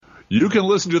You can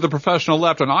listen to The Professional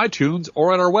Left on iTunes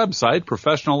or at our website,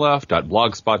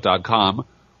 professionalleft.blogspot.com,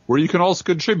 where you can also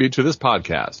contribute to this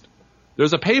podcast.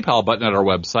 There's a PayPal button at our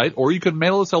website, or you can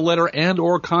mail us a letter and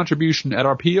or contribution at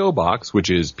our P.O. Box, which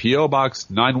is P.O. Box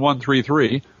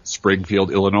 9133,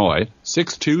 Springfield, Illinois,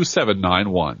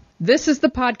 62791. This is the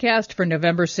podcast for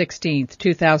November 16th,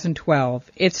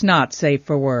 2012. It's not safe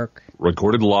for work.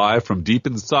 Recorded live from deep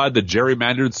inside the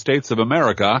gerrymandered states of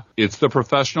America, it's The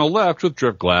Professional Left with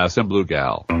Driftglass and Blue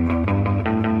Gal.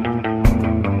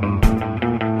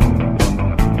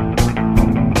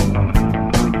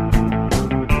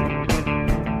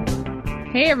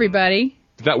 Hey, everybody.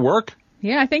 Did that work?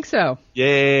 Yeah, I think so.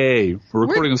 Yay. We're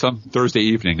recording this on Thursday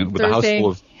evening with a house full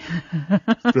of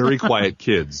very quiet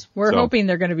kids. We're hoping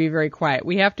they're going to be very quiet.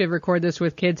 We have to record this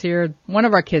with kids here. One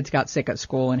of our kids got sick at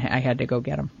school, and I had to go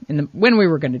get him when we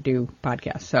were going to do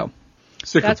podcasts. So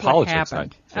sick that's of politics,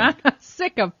 what happened.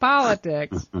 Sick of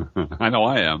politics. I know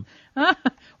I am.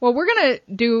 Well, we're going to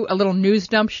do a little news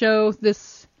dump show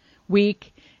this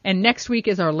week. And next week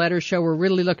is our letter show. We're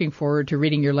really looking forward to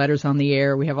reading your letters on the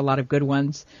air. We have a lot of good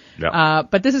ones. Yep.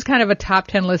 But this is kind of a top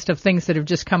 10 list of things that have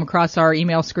just come across our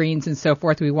email screens and so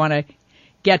forth we want to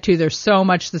get to. There's so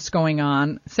much that's going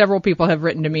on. Several people have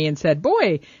written to me and said,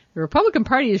 boy, the Republican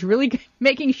Party is really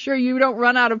making sure you don't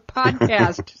run out of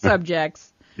podcast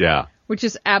subjects. Yeah. Which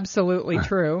is absolutely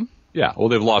true. Yeah. Well,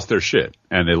 they've lost their shit,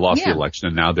 and they lost the election,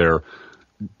 and now they're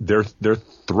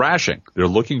thrashing. They're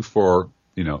looking for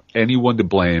anyone to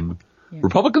blame. Yeah. The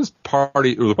Republican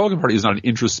Party is not an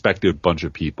introspective bunch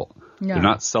of people. No. They're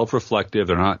not self-reflective.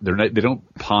 They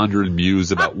don't ponder and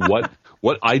muse about what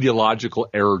ideological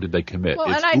error did they commit. Well,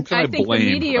 and I think the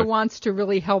media wants to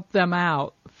really help them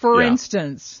out. For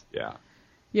instance,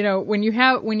 when you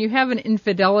have an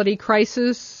infidelity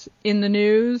crisis in the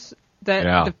news,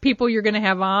 the people you're going to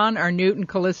have on are Newt and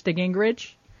Callista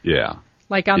Gingrich. Yeah.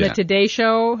 Like on the Today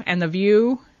Show and The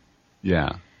View.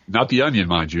 Yeah. Not The Onion,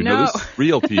 mind you. No, this is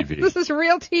real TV. This is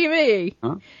real TV.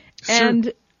 Huh? And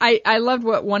sure. I loved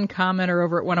what one commenter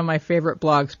over at one of my favorite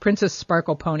blogs, Princess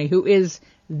Sparkle Pony, who is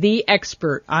the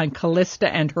expert on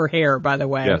Callista and her hair, by the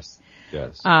way.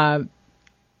 Yes.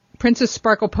 Princess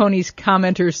Sparkle Pony's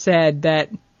commenter said that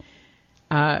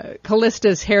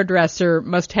Callista's hairdresser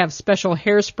must have special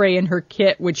hairspray in her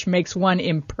kit, which makes one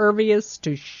impervious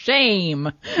to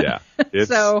shame. Yeah.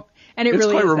 And it's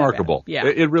really quite remarkable. Yeah.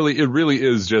 It really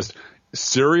is just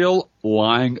serial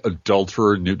lying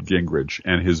adulterer Newt Gingrich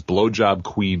and his blowjob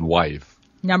queen wife.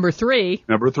 Number three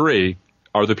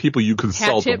are the people you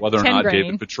consult on whether or not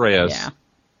David Petraeus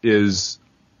is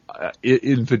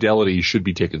infidelity should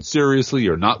be taken seriously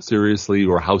or not seriously,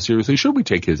 or how seriously should we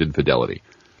take his infidelity.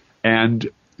 And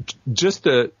just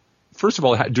first of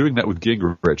all, doing that with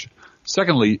Gingrich.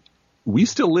 Secondly, we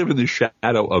still live in the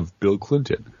shadow of Bill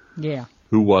Clinton. Yeah.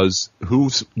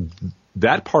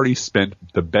 That party spent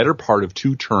the better part of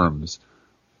 2 terms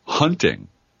hunting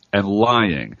and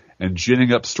lying and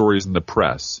ginning up stories in the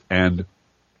press and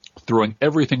throwing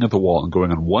everything at the wall and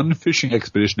going on one fishing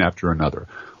expedition after another.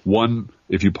 One,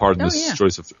 if you pardon this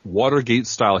choice of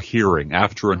Watergate-style hearing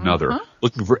after another,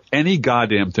 looking for any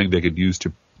goddamn thing they could use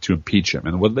to impeach him.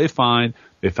 And what did they find?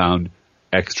 They found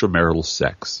extramarital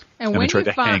sex. And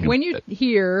when you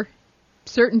hear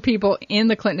certain people in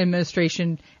the Clinton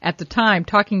administration at the time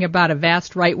talking about a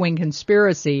vast right-wing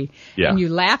conspiracy, and you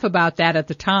laugh about that at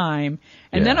the time,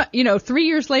 and then 3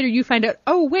 years later you find out,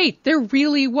 oh wait, there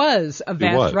really was a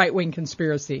vast right-wing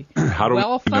conspiracy. How do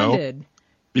well funded? We know?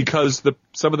 Because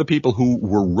some of the people who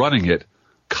were running it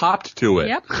copped to it.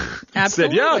 Yep,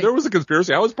 absolutely. Said, there was a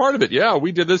conspiracy. I was part of it. Yeah,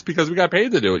 we did this because we got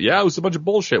paid to do it. Yeah, it was a bunch of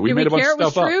bullshit. We made a bunch of stuff up.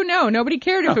 Did we care it was true? No, nobody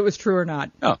cared if it was true or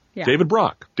not. No. Yeah. David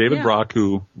Brock,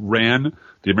 who ran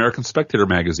the American Spectator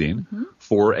magazine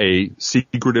for a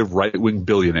secretive right-wing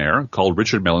billionaire called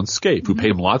Richard Mellon Scaife, who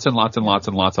paid him lots and lots and lots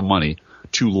and lots of money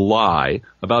to lie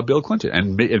about Bill Clinton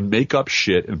and make up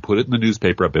shit and put it in the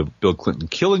newspaper about Bill Clinton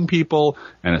killing people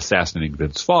and assassinating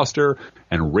Vince Foster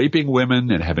and raping women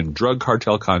and having drug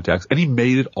cartel contacts. And he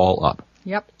made it all up.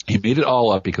 Yep. He made it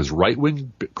all up because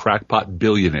right-wing crackpot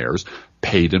billionaires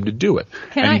paid him to do it.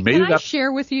 Can I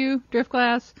share with you,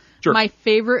 Driftglass, my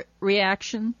favorite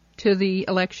reaction to the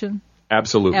election?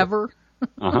 Absolutely. Ever.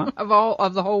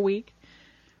 of the whole week?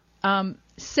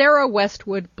 Sarah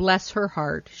Westwood, bless her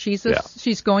heart.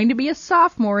 She's going to be a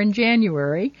sophomore in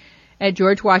January at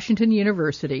George Washington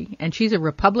University, and she's a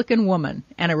Republican woman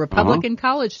and a Republican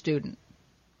college student.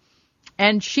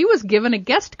 And she was given a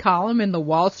guest column in the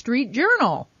Wall Street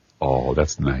Journal. Oh,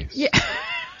 that's nice. Yeah.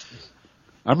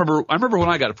 I remember when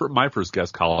I got my first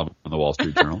guest column on the Wall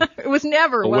Street Journal. It was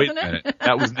never, wasn't wait a minute.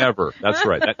 That was never. That's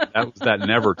right. That was that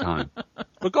never time.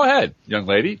 But go ahead, young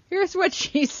lady. Here's what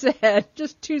she said.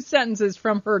 Just 2 sentences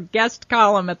from her guest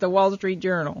column at the Wall Street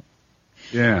Journal.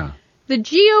 Yeah. The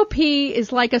GOP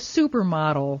is like a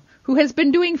supermodel who has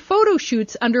been doing photo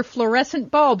shoots under fluorescent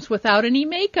bulbs without any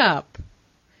makeup.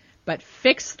 But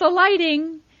fix the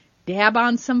lighting, dab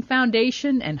on some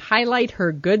foundation, and highlight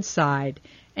her good side,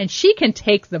 and she can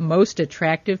take the most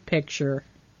attractive picture.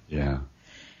 Yeah.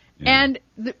 And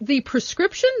the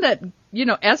prescription that,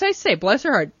 as I say, bless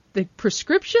her heart, the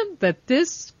prescription that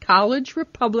this college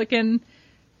Republican,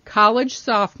 college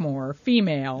sophomore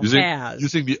female has.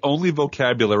 Using the only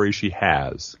vocabulary she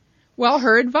has. Well,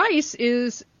 her advice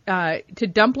is to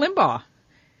dump Limbaugh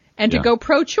and to go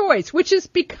pro-choice, which is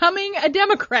becoming a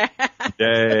Democrat.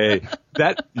 Yay.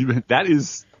 That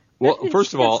is, well,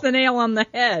 first of all. It's the nail on the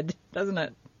head, doesn't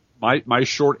it? My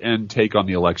short end take on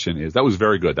the election is that was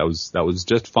very good. That was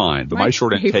just fine. But my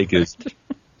short end take is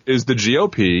the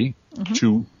GOP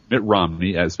to Mitt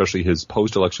Romney, especially his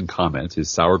post-election comments, his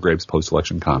sour grapes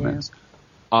post-election comments,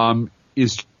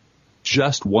 is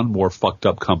just one more fucked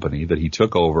up company that he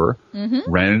took over,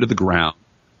 ran into the ground,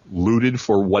 looted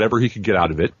for whatever he could get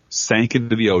out of it, sank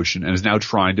into the ocean, and is now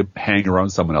trying to hang around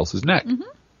someone else's neck.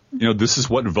 This is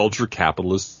what vulture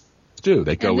capitalists do.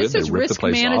 They go in, they rip the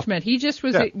place management. off. He just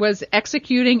was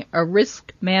executing a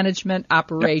risk management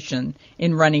operation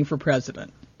in running for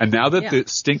president. And now that the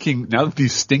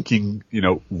stinking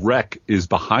wreck is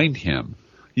behind him,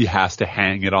 he has to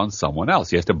hang it on someone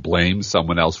else. He has to blame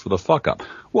someone else for the fuck up.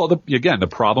 Well, the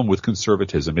problem with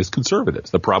conservatism is conservatives.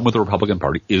 The problem with the Republican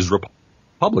Party is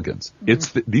Republicans.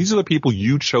 These are the people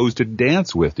you chose to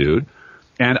dance with, dude.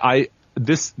 And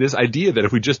this idea that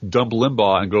if we just dump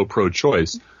Limbaugh and go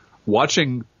pro-choice,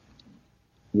 watching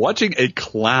a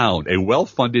clown, a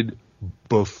well-funded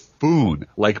buffoon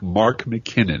like Mark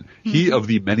McKinnon, he of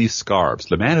the many scarves,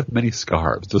 the man of many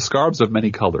scarves, the scarves of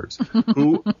many colors,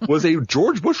 who was a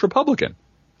George Bush Republican.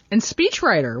 And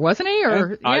speechwriter, wasn't he?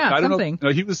 Or I don't something. know.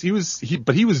 No,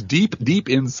 he was deep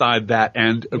inside that,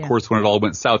 and of course when it all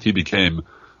went south, he became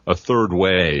a third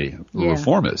way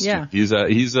reformist. Yeah. But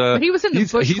he was in the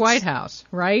Bush White House,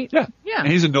 right? Yeah. And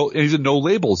he's a no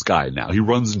labels guy now. He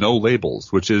runs No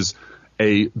Labels, which is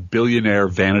a billionaire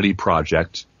vanity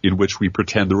project in which we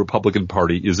pretend the Republican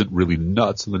Party isn't really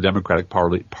nuts and the Democratic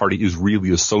Party is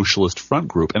really a socialist front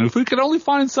group. And if we could only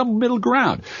find some middle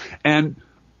ground. And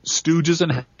stooges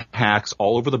and hacks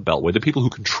all over the Beltway, the people who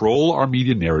control our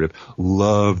media narrative,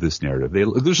 love this narrative.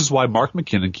 This is why Mark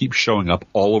McKinnon keeps showing up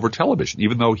all over television,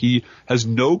 even though he has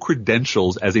no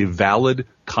credentials as a valid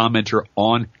commenter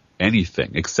on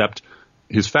anything except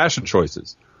his fashion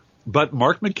choices. But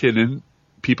Mark McKinnon,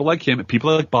 people like him,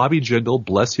 people like Bobby Jindal,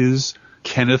 bless his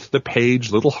Kenneth the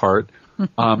Page little heart,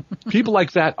 people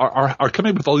like that are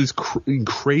coming up with all these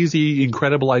crazy,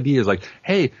 incredible ideas like,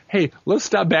 hey, let's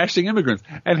stop bashing immigrants.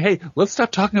 And hey, let's stop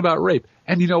talking about rape.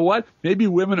 And you know what? Maybe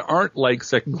women aren't like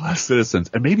second-class citizens.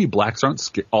 And maybe blacks aren't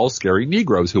all scary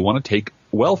Negroes who want to take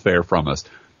welfare from us.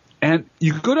 And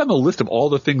you go down the list of all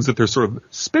the things that they're sort of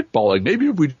spitballing. Maybe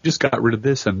if we just got rid of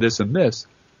this and this and this.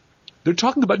 They're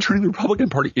talking about turning the Republican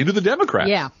Party into the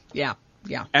Democrats.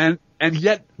 Yeah. And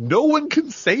yet no one can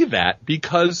say that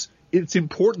because it's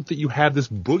important that you have this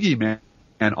boogeyman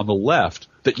on the left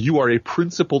that you are a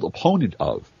principled opponent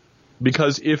of.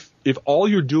 Because if all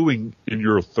you're doing in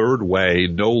your third way,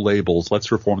 no labels,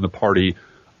 let's reform the party,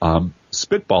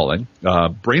 spitballing,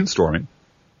 brainstorming,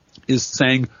 is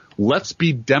saying let's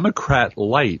be Democrat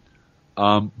light,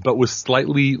 but with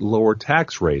slightly lower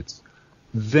tax rates,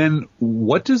 then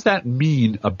what does that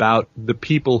mean about the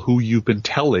people who you've been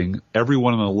telling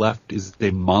everyone on the left is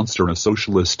a monster and a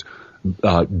socialist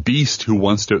beast who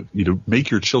wants to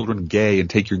make your children gay and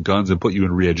take your guns and put you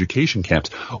in re-education camps?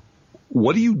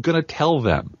 What are you going to tell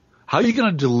them? How are you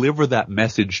going to deliver that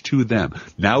message to them?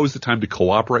 Now is the time to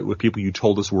cooperate with people you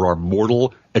told us were our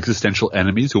mortal existential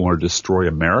enemies who want to destroy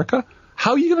America?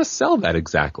 How are you going to sell that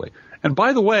exactly? And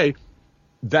by the way,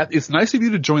 that it's nice of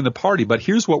you to join the party, but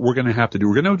here's what we're going to have to do.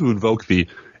 We're going to have to invoke the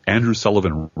Andrew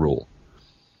Sullivan rule,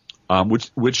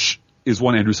 which is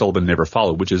one Andrew Sullivan never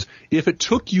followed, which is if it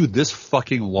took you this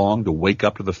fucking long to wake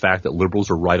up to the fact that liberals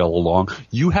are right all along,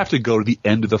 you have to go to the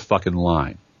end of the fucking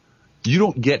line. You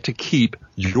don't get to keep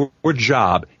your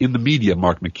job in the media,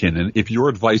 Mark McKinnon, if your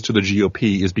advice to the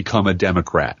GOP is become a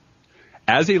Democrat.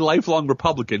 As a lifelong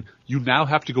Republican, you now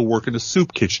have to go work in a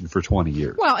soup kitchen for 20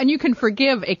 years. Well, and you can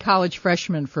forgive a college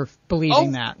freshman for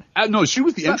believing that. No, she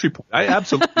was the entry point. I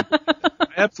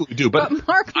absolutely do. But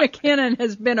Mark McKinnon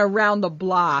has been around the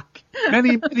block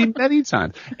many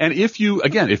times. And if you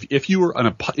were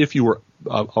an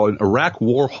Iraq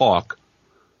war hawk,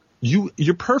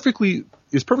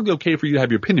 it's perfectly okay for you to have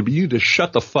your opinion, but you need to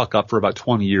shut the fuck up for about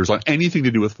 20 years on anything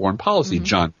to do with foreign policy,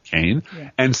 John McCain,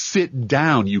 and sit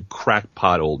down, you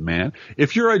crackpot old man.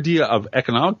 If your idea of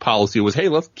economic policy was, hey,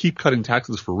 let's keep cutting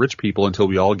taxes for rich people until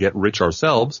we all get rich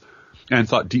ourselves, and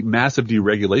thought massive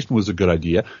deregulation was a good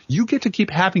idea, you get to keep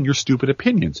having your stupid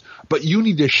opinions. But you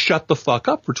need to shut the fuck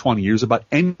up for 20 years about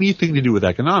anything to do with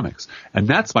economics. And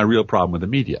that's my real problem with the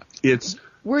media. It's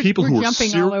We're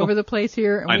jumping all over the place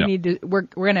here, and we're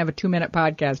going to have a 2-minute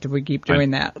podcast if we keep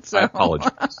doing that. So. I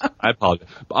apologize.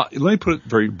 Let me put it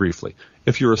very briefly.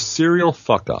 If you're a serial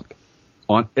fuck up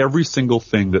on every single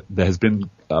thing that has been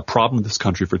a problem in this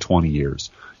country for 20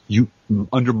 years,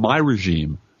 under my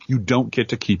regime, you don't get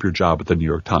to keep your job at the New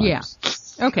York Times.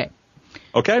 Yeah. Okay.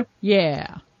 Okay?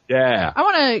 Yeah. Yeah. I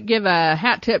want to give a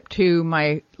hat tip to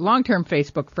my long-term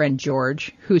Facebook friend,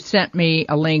 George, who sent me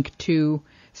a link to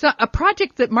a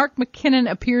project that Mark McKinnon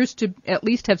appears to at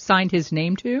least have signed his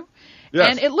name to. Yes.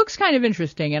 And it looks kind of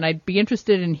interesting, and I'd be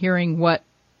interested in hearing what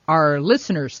our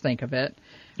listeners think of it.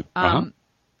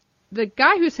 The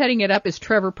guy who's heading it up is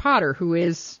Trevor Potter, who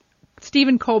is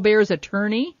Stephen Colbert's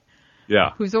attorney.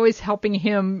 Yeah. Who's always helping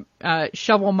him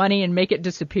shovel money and make it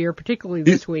disappear, particularly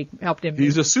this week helped him.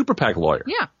 He's a super PAC lawyer.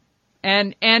 Yeah.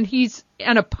 And he's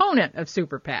an opponent of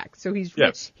super PAC. So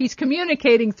he's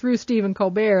communicating through Stephen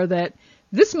Colbert that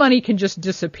this money can just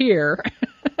disappear,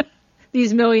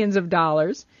 these millions of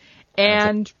dollars,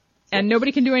 and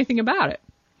nobody can do anything about it.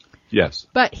 Yes.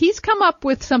 But he's come up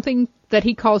with something that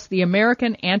he calls the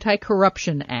American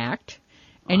Anti-Corruption Act.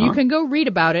 And you can go read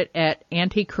about it at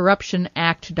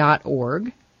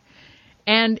anticorruptionact.org.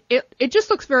 And it just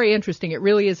looks very interesting. It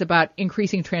really is about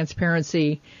increasing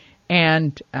transparency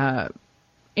and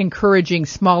encouraging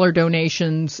smaller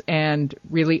donations and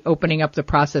really opening up the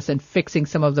process and fixing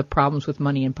some of the problems with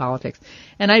money in politics.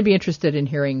 And I'd be interested in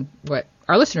hearing what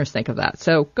our listeners think of that.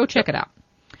 So go check it out.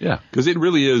 Yeah, because it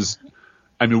really is.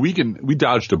 I mean, we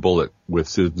dodged a bullet with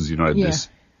Citizens United this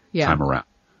time around.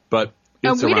 But we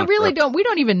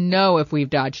don't even know if we've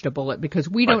dodged a bullet because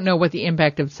we don't know what the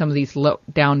impact of some of these low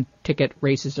down ticket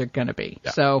races are going to be.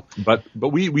 Yeah. So, but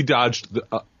we dodged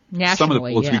some of the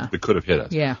bullets that could have hit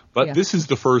us. Yeah. But this is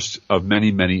the first of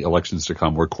many, many elections to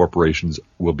come where corporations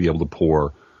will be able to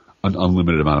pour an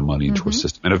unlimited amount of money into a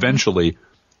system, and eventually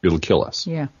it'll kill us.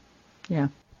 Yeah. Yeah.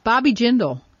 Bobby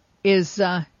Jindal is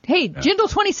Jindal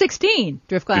 2016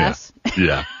 Drift Glass.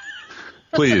 Yeah.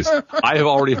 Please. I have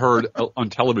already heard on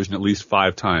television at least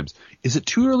 5 times. Is it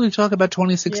too early to talk about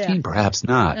 2016? Yeah. Perhaps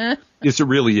not. Yes, it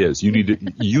really is. You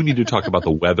need to talk about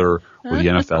the weather or the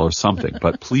NFL or something.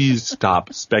 But please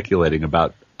stop speculating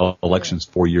about elections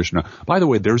 4 years from now. By the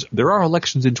way, there are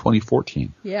elections in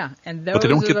 2014. Yeah, and those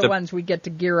are the ones we get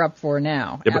to gear up for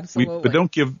now. Yeah, absolutely. But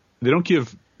they don't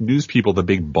give news people the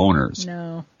big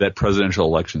boners that presidential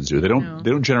elections do. They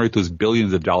don't generate those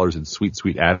billions of dollars in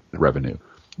sweet ad revenue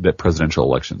that presidential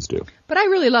elections do. But I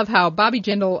really love how Bobby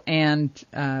Jindal and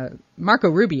Marco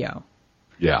Rubio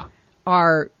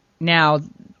are now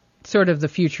sort of the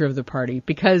future of the party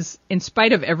because in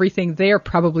spite of everything, they are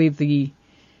probably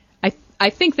I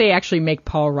think they actually make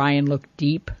Paul Ryan look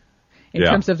deep in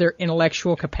terms of their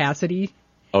intellectual capacity.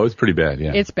 Oh, it's pretty bad,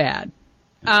 yeah. It's bad.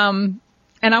 And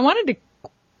I wanted to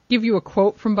give you a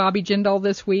quote from Bobby Jindal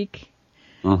this week.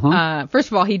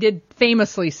 First of all, he did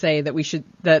famously say that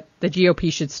the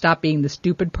GOP should stop being the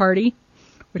stupid party,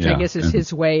 which I guess is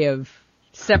his way of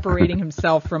separating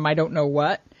himself from I don't know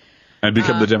what. And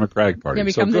become the Democratic Party. And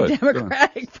become the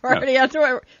Democratic Party. Yeah.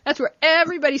 That's where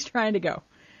everybody's trying to go.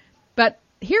 But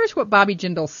here's what Bobby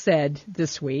Jindal said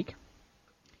this week.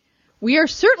 We are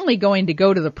certainly going to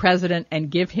go to the president and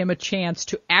give him a chance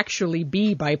to actually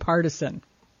be bipartisan.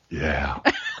 Yeah.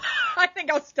 I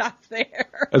think I'll stop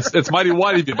there. It's mighty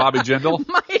white of you, Bobby Jindal.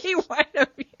 Mighty white of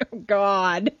you,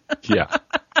 God. Yeah.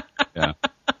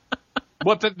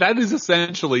 Well, that is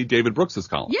essentially David Brooks's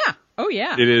column. Yeah. Oh,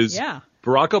 yeah. It is. Yeah.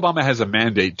 Barack Obama has a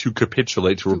mandate to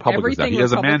capitulate to Republicans. He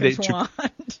has a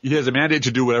mandate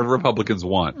to do whatever Republicans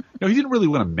want. No, he didn't really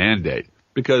win a mandate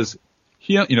because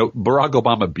Barack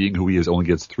Obama, being who he is, only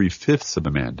gets 3/5 of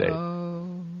a mandate.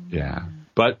 Oh. Yeah.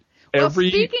 But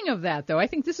speaking of that, though, I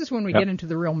think this is when we get into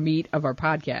the real meat of our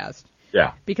podcast.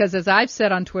 Yeah. Because as I've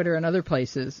said on Twitter and other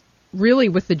places, really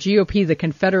with the GOP, the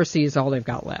Confederacy is all they've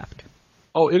got left.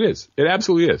 Oh, it is. It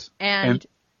absolutely is. And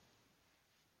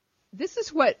this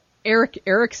is what Eric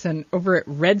Erickson over at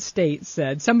Red State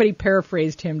said. Somebody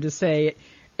paraphrased him to say,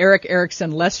 Eric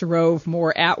Erickson, less Rove,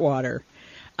 more Atwater.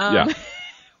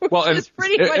 Well, and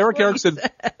Eric Erickson,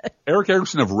 said. Eric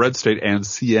Erickson of Red State and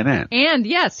CNN. And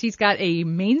yes, he's got a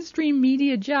mainstream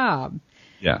media job.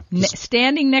 Yeah.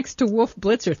 Standing next to Wolf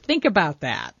Blitzer. Think about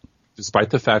that.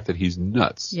 Despite the fact that he's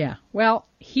nuts. Yeah. Well,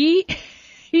 he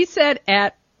said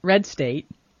at Red State,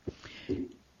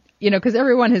 because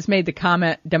everyone has made the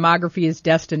comment, demography is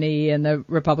destiny and the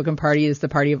Republican Party is the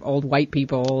party of old white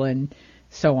people and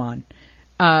so on.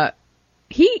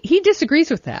 He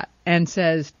disagrees with that and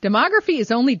says demography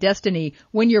is only destiny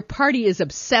when your party is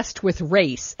obsessed with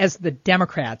race, as the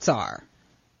Democrats are.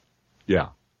 Yeah.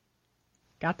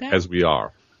 Got that? As we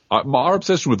are. Our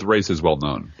obsession with race is well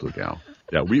known, Blue Gal.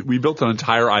 Yeah, we built an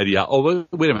entire idea. Oh,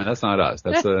 wait a minute, that's not us.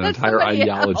 That's an entire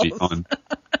ideology on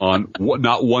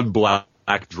not one black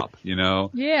drop. Yeah.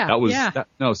 That was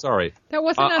no, sorry. That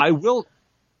wasn't.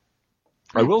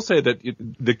 I will say that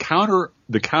the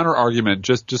counter argument,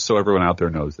 just so everyone out there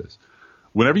knows this,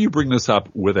 whenever you bring this up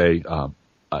with a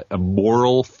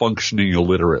moral functioning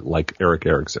illiterate like Eric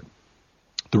Erickson,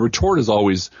 the retort is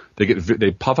always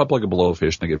they puff up like a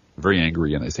blowfish and they get very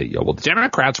angry and they say, well, the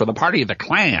Democrats were the party of the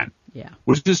Klan. Yeah.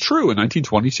 Which is true in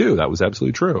 1922. That was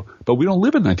absolutely true. But we don't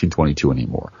live in 1922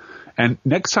 anymore. And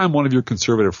next time one of your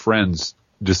conservative friends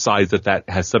decides that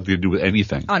has something to do with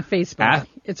anything. On Facebook.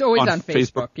 It's always on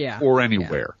Facebook, yeah. Or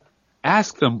anywhere. Yeah.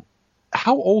 Ask them,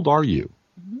 how old are you?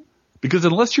 Mm-hmm. Because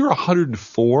unless you're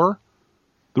 104,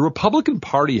 the Republican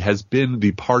Party has been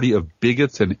the party of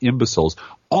bigots and imbeciles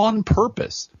on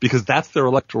purpose, because that's their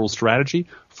electoral strategy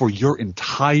for your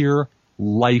entire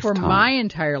lifetime. For my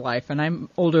entire life, and I'm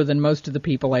older than most of the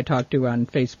people I talk to on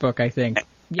Facebook, I think.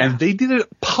 Yeah. And they did it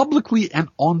publicly and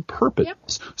on purpose. Yep.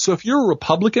 So if you're a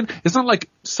Republican, it's not like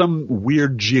some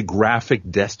weird geographic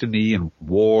destiny and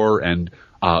war and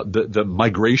the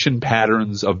migration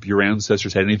patterns of your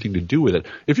ancestors had anything to do with it.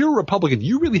 If you're a Republican,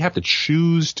 you really have to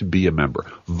choose to be a member.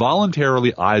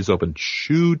 Voluntarily, eyes open,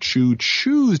 choose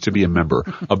to be a member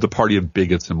of the party of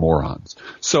bigots and morons.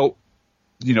 So,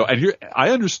 and I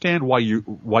understand why you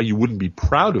wouldn't be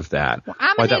proud of that. Well,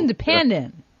 I'm an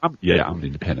independent. I'm an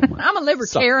independent one. I'm a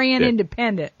libertarian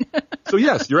independent. So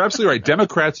yes, you're absolutely right.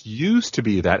 Democrats used to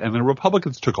be that, and the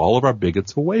Republicans took all of our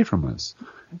bigots away from us.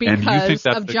 Because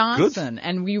of Johnson.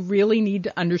 And we really need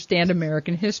to understand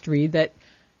American history that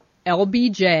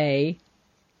LBJ,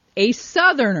 a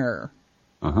Southerner,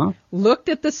 looked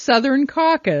at the Southern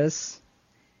Caucus,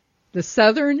 the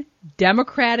Southern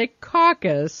Democratic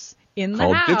Caucus, in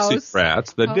the House,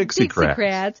 the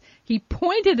Dixiecrats. He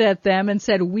pointed at them and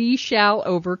said, "We shall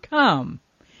overcome."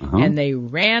 And they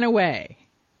ran away.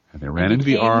 And they ran into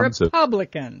the arms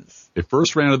Republicans. They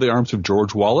first ran into the arms of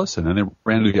George Wallace, and then they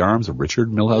ran into the arms of Richard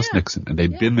Milhouse Nixon, and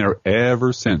they've been there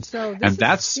ever since. So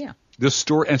that's the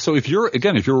story. And so if you're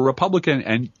a Republican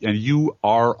and you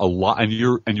are alive and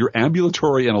you're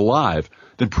ambulatory and alive,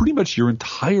 then pretty much your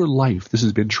entire life this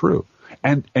has been true.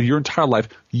 And your entire life,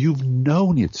 you've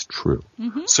known it's true.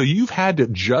 Mm-hmm. So you've had to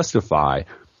justify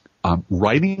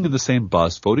riding in the same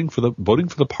bus, voting for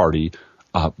the party,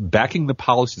 backing the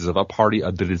policies of a party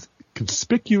that is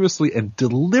conspicuously and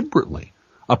deliberately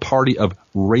a party of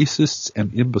racists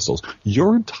and imbeciles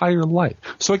your entire life.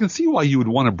 So I can see why you would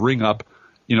want to bring up,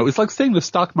 it's like saying the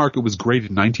stock market was great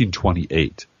in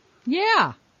 1928.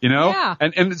 Yeah. Yeah.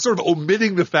 And it's sort of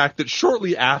omitting the fact that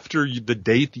shortly after the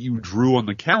date that you drew on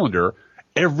the calendar,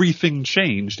 everything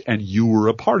changed and you were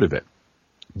a part of it.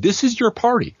 This is your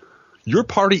party. Your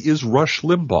party is Rush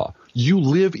Limbaugh. You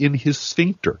live in his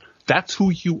sphincter. That's who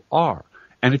you are.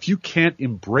 And if you can't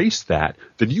embrace that,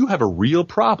 then you have a real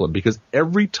problem, because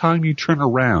every time you turn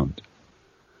around,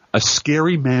 a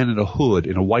scary man in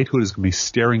a white hood is going to be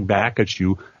staring back at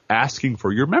you asking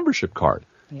for your membership card.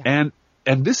 Yeah.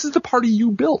 And this is the party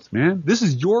you built, man. This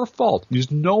is your fault.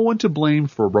 There's no one to blame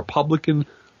for Republican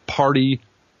Party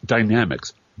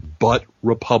dynamics but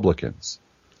Republicans.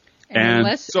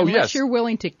 Unless you're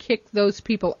willing to kick those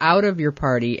people out of your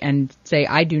party and say,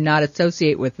 I do not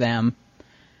associate with them,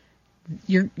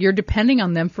 you're depending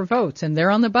on them for votes, and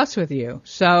they're on the bus with you.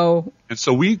 So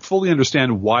we fully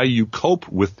understand why you cope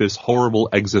with this horrible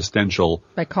existential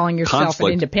by calling yourself an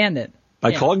independent.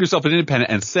 By calling yourself an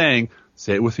independent and saying,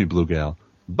 say it with me, Blue Gal,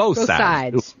 both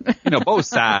sides. Both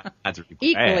sides are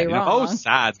equally wrong. Both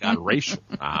sides got racial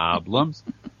problems.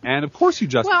 And of course you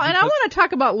just... Well, and I want to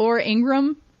talk about Laura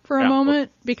Ingraham for a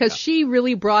moment, because she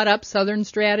really brought up Southern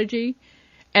strategy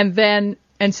and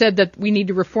said that we need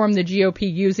to reform the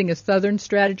GOP using a Southern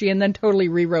strategy, and then totally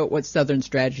rewrote what Southern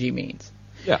strategy means.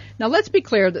 Yeah. Now, let's be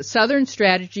clear that Southern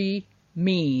strategy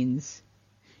means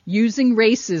using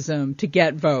racism to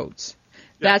get votes.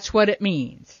 Yeah. That's what it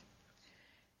means.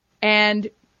 And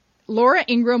Laura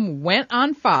Ingraham went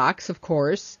on Fox, of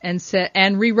course,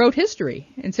 and rewrote history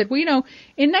and said, well,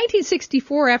 in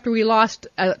 1964, after we lost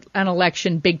an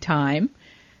election big time,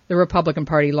 the Republican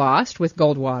Party lost with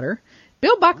Goldwater,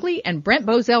 Bill Buckley and Brent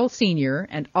Bozell Sr.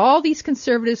 and all these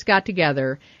conservatives got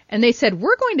together and they said,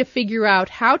 we're going to figure out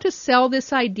how to sell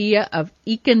this idea of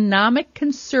economic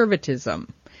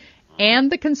conservatism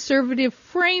and the conservative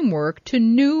framework to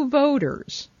new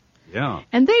voters. Yeah.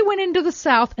 And they went into the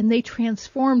South and they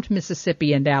transformed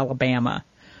Mississippi and Alabama.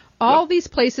 All these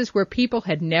places where people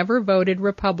had never voted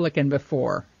Republican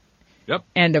before. Yep.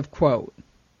 End of quote.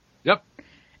 Yep.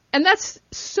 And that's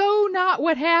so not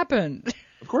what happened.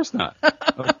 Of course not.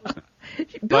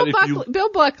 Bill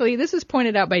Buckley, this is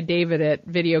pointed out by David at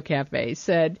Video Cafe,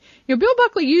 said, Bill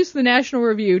Buckley used the National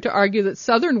Review to argue that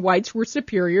Southern whites were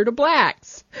superior to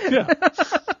blacks. Yeah.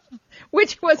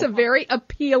 Which was a very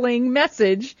appealing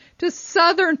message to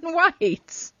Southern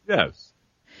whites. Yes.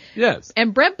 Yes.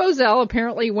 And Brent Bozell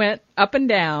apparently went up and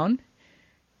down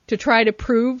to try to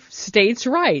prove states'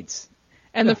 rights.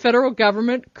 And the federal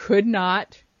government could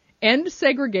not end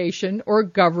segregation or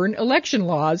govern election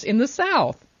laws in the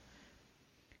South.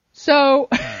 So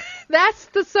that's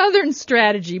the Southern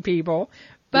strategy, people.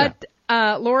 But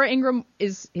Laura Ingraham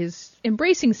is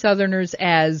embracing Southerners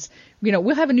as,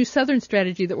 we'll have a new Southern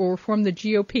strategy that will reform the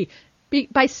GOP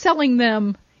by selling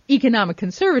them economic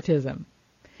conservatism.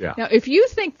 Yeah. Now, if you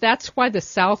think that's why the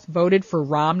South voted for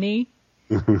Romney,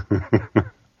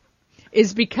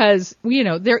 is because,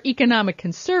 their economic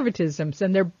conservatisms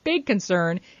and their big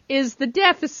concern is the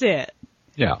deficit.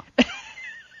 Yeah.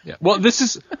 Yeah. Well, this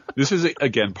is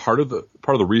again part of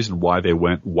the reason why they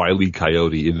went Wile E.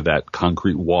 Coyote into that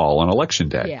concrete wall on election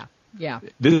day. Yeah. Yeah.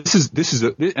 This is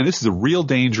a real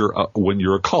danger when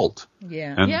you're a cult.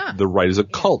 Yeah. And the right is a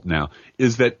cult now,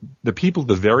 is that the people at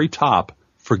the very top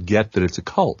forget that it's a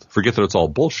cult, forget that it's all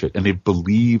bullshit, and they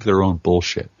believe their own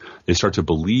bullshit. They start to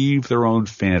believe their own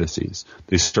fantasies.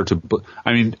 They start to,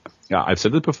 I've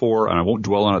said it before, and I won't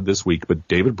dwell on it this week, but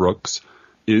David Brooks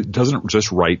doesn't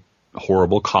just write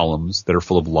horrible columns that are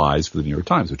full of lies for the New York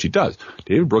Times, which he does.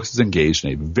 David Brooks is engaged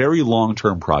in a very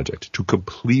long-term project to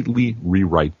completely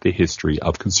rewrite the history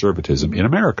of conservatism in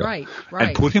America. Right.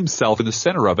 And put himself in the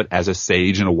center of it as a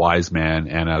sage and a wise man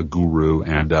and a guru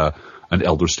and an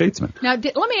elder statesman. Now,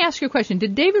 let me ask you a question.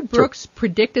 Did David Brooks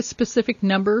predict a specific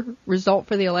number result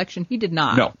for the election? He did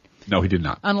not. No, he did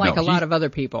not. Unlike a lot of other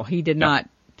people, he did not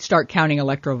start counting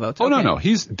electoral votes. Oh, okay. No.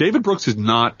 David Brooks is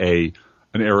not an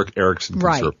Eric Erickson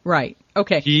conservative. Right.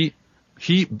 Okay.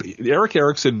 Eric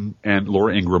Erickson and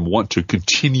Laura Ingraham want to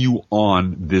continue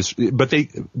on this, but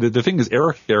the thing is,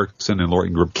 Eric Erickson and Laura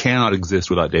Ingraham cannot exist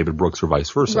without David Brooks or vice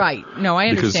versa. Right. No, I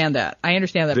understand that.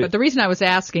 But the reason I was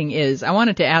asking is I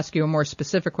wanted to ask you a more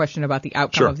specific question about the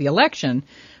outcome of the election,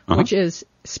 which is,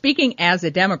 speaking as a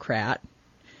Democrat,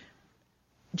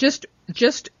 just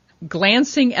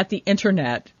glancing at the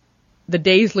internet the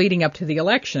days leading up to the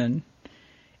election,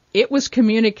 it was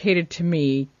communicated to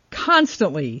me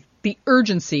constantly the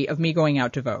urgency of me going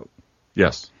out to vote.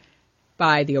 Yes.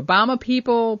 By the Obama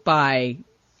people, by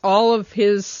all of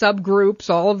his subgroups,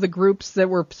 all of the groups that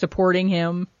were supporting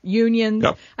him, unions.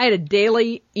 Yep. I had a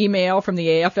daily email from the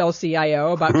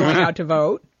AFL-CIO about going out to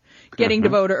vote, getting to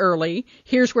vote early.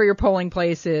 Here's where your polling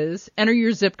place is. Enter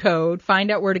your zip code.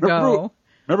 Find out where to go.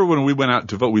 Remember when we went out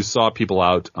to vote, we saw people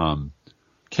out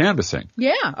canvassing.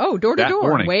 Yeah. Oh, door to door.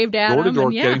 Morning. Waved at them. Door to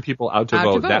door, getting people out to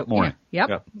vote that morning. Yeah.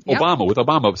 Yep. Obama, with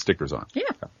Obama stickers on.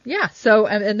 Yeah. So,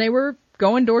 and they were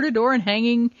going door to door and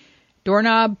hanging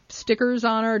doorknob stickers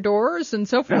on our doors and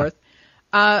so forth.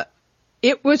 Yeah.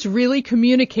 It was really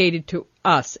communicated to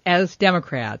us as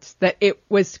Democrats that it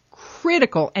was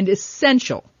critical and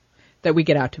essential that we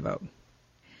get out to vote.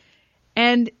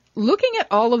 And looking at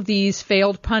all of these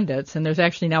failed pundits, and there's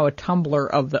actually now a Tumblr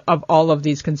of all of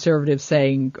these conservatives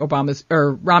saying Romney's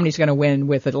going to win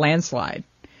with a landslide.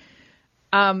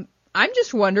 I'm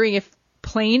just wondering if,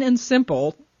 plain and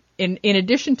simple, in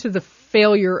addition to the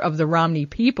failure of the Romney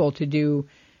people to do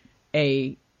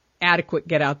a adequate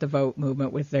get out the vote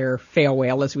movement with their fail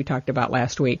whale, as we talked about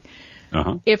last week,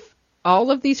 if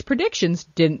all of these predictions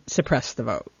didn't suppress the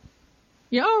vote.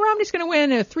 Romney's going to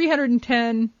win a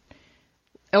 310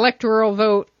 electoral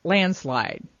vote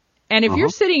landslide. And if you're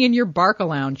sitting in your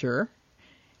Barcalounger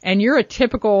and you're a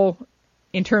typical,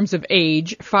 in terms of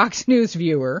age, Fox News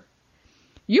viewer,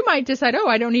 you might decide,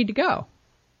 I don't need to go.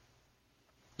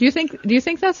 Do you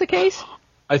think that's the case?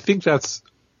 I think that's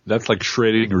like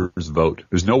Schrodinger's vote.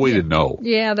 There's no way to know.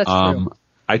 Yeah, that's true.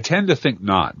 I tend to think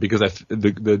not, because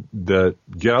the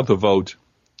get out the vote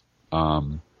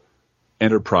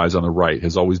enterprise on the right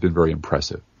has always been very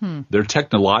impressive. They're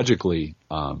technologically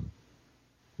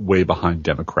way behind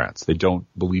Democrats. They don't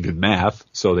believe in math,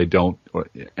 so they don't,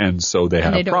 and so they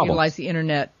have problems. And they don't utilize the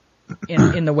internet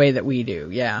in the way that we do.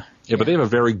 Yeah, but they have a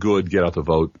very good get out the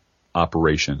vote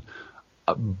operation.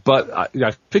 But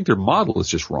I think their model is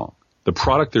just wrong. The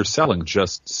product they're selling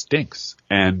just stinks,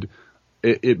 and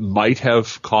it might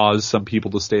have caused some people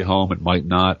to stay home. It might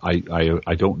not.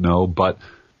 I don't know, but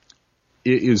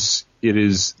it is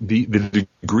the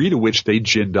degree to which they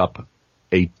ginned up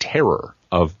a terror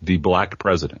of the black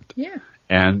president. Yeah.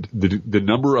 And the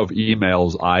number of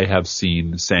emails I have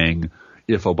seen saying,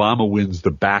 if Obama wins,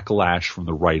 the backlash from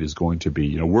the right is going to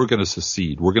be, we're going to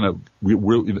secede. Our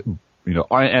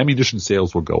ammunition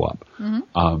sales will go up.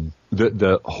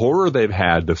 The horror they've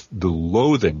had, the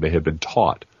loathing they have been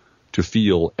taught to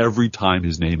feel every time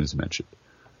his name is mentioned,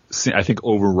 I think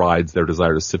overrides their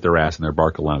desire to sit their ass in their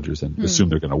Barca loungers and assume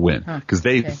they're going to win, because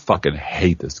they fucking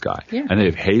hate this guy. Yeah. And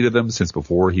they've hated him since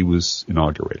before he was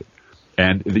inaugurated.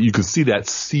 And you can see that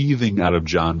seething out of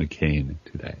John McCain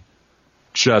today.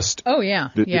 Just. Oh, yeah.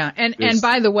 And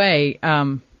by the way,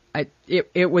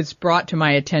 it was brought to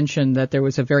my attention that there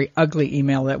was a very ugly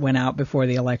email that went out before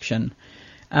the election,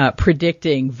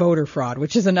 predicting voter fraud,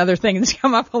 which is another thing that's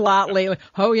come up a lot lately.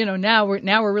 Oh, now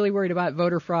we're really worried about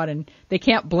voter fraud, and they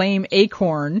can't blame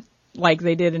Acorn like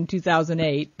they did in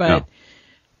 2008. But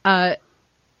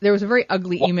there was a very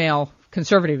ugly email,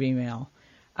 conservative email,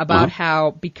 about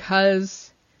how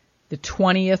because the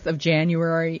 20th of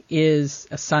January is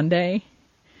a Sunday,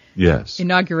 yes,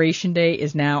 Inauguration Day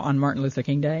is now on Martin Luther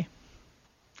King Day.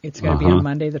 It's going to be on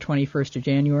Monday, the 21st of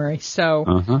January.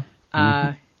 So,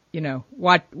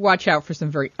 watch out for some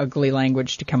very ugly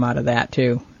language to come out of that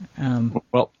too.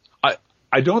 Well,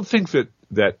 I don't think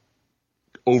that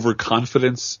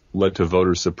overconfidence led to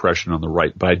voter suppression on the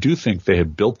right, but I do think they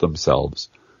have built themselves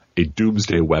a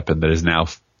doomsday weapon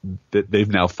that they've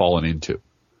now fallen into.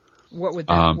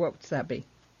 What's that be?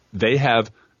 They have.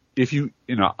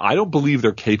 I don't believe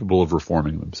they're capable of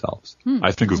reforming themselves.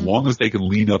 I think as long as they can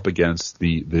lean up against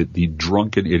the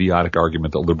drunken, idiotic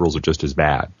argument that liberals are just as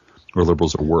bad or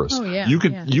liberals are worse,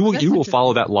 you will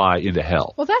follow that lie into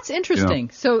hell. Well, that's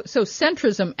interesting. So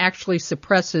centrism actually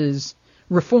suppresses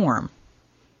reform.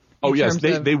 Oh yes,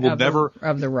 they will never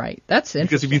of the right. That's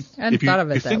interesting. Because if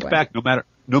you think back,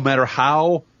 no matter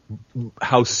how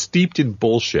steeped in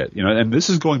bullshit, and this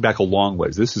is going back a long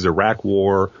ways. This is Iraq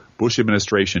War, Bush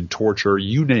administration, torture,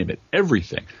 you name it,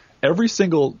 everything. Every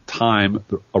single time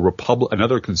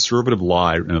another conservative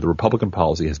lie, another Republican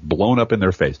policy has blown up in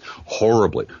their face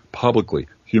horribly, publicly,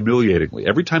 humiliatingly.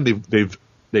 Every time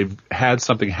they've had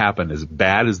something happen as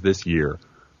bad as this year,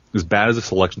 as bad as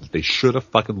this election that they should have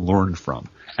fucking learned from,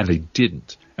 and they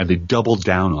didn't, and they doubled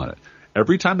down on it.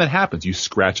 Every time that happens, you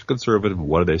scratch a conservative, and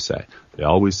what do they say? They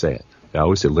always say it. They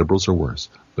always say liberals are worse.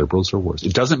 Liberals are worse.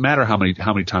 It doesn't matter how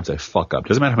many times I fuck up. It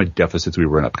doesn't matter how many deficits we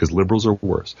run up, because liberals are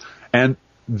worse. And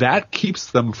that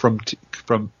keeps them from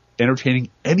entertaining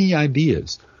any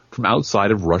ideas from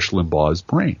outside of Rush Limbaugh's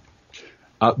brain.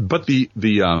 But the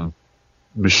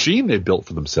machine they built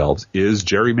for themselves is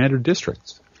gerrymandered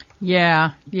districts.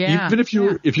 Yeah. Even if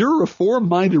you're a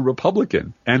reform-minded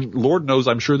Republican, and Lord knows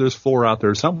I'm sure there's 4 out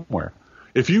there somewhere,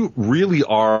 if you really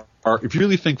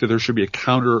think that there should be a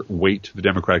counterweight to the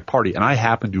Democratic Party, and I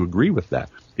happen to agree with that,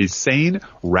 a sane,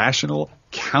 rational,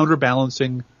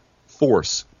 counterbalancing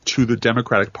force to the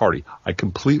Democratic Party, I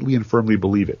completely and firmly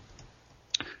believe it.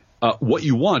 What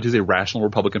you want is a rational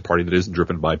Republican Party that isn't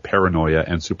driven by paranoia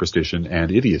and superstition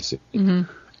and idiocy.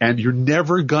 Mm-hmm. And you're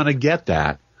never going to get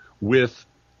that with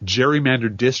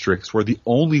gerrymandered districts where the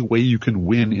only way you can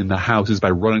win in the House is by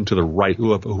running to the right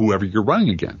of whoever you're running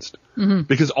against. Mm-hmm.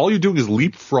 Because all you're doing is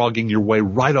leapfrogging your way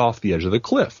right off the edge of the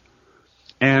cliff.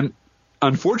 And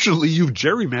unfortunately, you've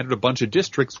gerrymandered a bunch of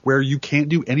districts where you can't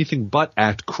do anything but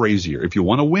act crazier. If you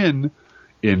want to win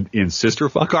in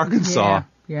sisterfuck Arkansas,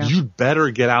 you'd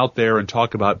better get out there and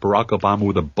talk about Barack Obama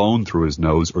with a bone through his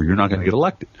nose, or you're not going to get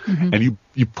elected. Mm-hmm. And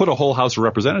you put a whole House of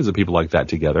Representatives of people like that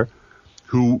together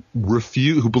who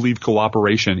believe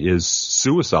cooperation is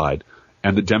suicide,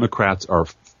 and the Democrats are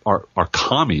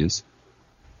commies.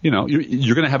 You're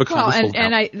going to have a conversation.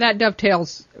 Well, and that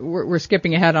dovetails. We're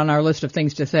skipping ahead on our list of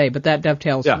things to say, but that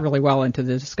dovetails really well into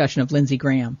the discussion of Lindsey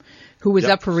Graham, who was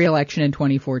up for re-election in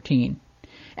 2014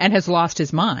 and has lost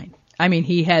his mind. I mean,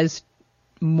 he has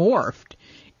morphed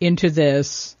into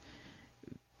this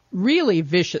really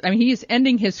vicious. I mean, he's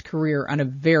ending his career on a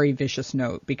very vicious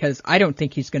note, because I don't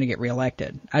think he's going to get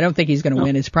reelected. I don't think he's going to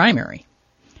win his primary.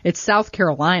 It's South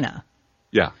Carolina.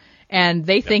 Yeah. And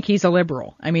they think he's a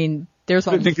liberal. I mean, they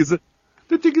think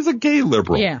he's a gay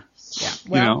liberal. Yeah. Yeah.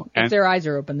 Well, if their eyes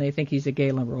are open, they think he's a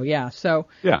gay liberal. Yeah. So.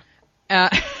 Yeah.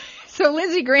 So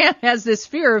Lindsey Graham has this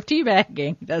fear of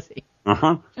teabagging, does he?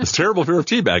 This terrible fear of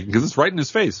teabagging because it's right in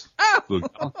his face.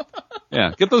 Oh.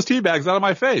 Yeah. Get those tea bags out of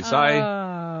my face.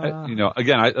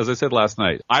 Again, as I said last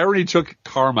night, I already took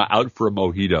Karma out for a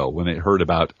mojito when they heard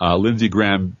about Lindsey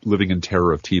Graham living in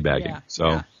terror of teabagging. Yeah,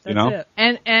 so, that's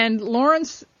it. And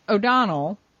Lawrence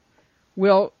O'Donnell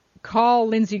will call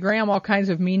Lindsey Graham all kinds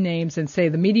of mean names and say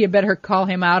the media better call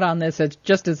him out on this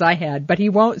just as I had. But he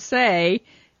won't say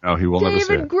he will never say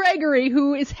David Gregory,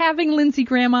 who is having Lindsey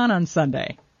Graham on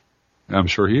Sunday. I'm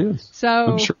sure he is. So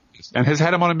I'm sure he is. And has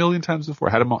had him on a million times before.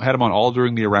 Had him on all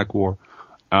during the Iraq War.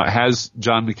 Has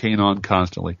John McCain on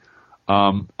constantly.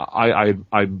 I'm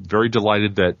very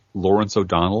delighted that Lawrence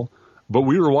O'Donnell. But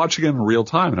we were watching him in real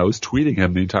time, and I was tweeting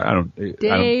him the entire.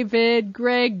 David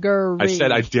Gregory. I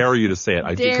said, I dare you to say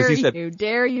it.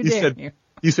 Dare you.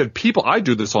 He said, people. I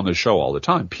do this on the show all the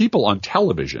time. People on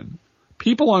television.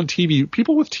 People on TV,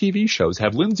 people with TV shows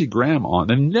have Lindsey Graham on.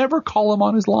 They never call him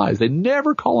on his lies. They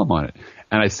never call him on it.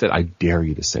 And I said, I dare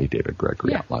you to say David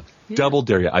Gregory out loud. Yeah. Double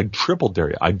dare you. I triple dare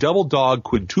you. I double dog,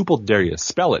 quintuple dare you.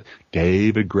 Spell it.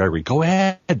 David Gregory. Go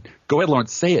ahead. Go ahead,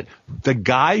 Lawrence. Say it. The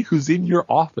guy who's in your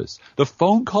office. The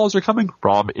phone calls are coming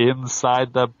from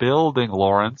inside the building,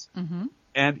 Lawrence. Mm-hmm.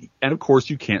 And of course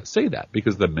you can't say that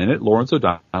because the minute Lawrence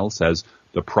O'Donnell says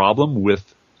the problem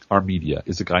with our media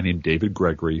is a guy named David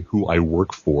Gregory, who I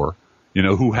work for,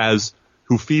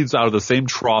 who feeds out of the same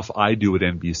trough I do at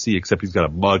NBC, except he's got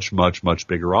a much, much, much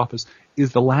bigger office,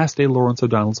 is the last day Lawrence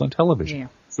O'Donnell's on television. Yeah.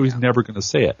 So he's never going to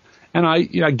say it. And I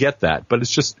get that, but it's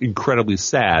just incredibly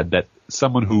sad that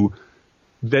someone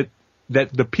that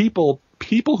the people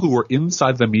who are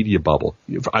inside the media bubble,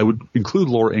 I would include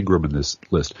Laura Ingraham in this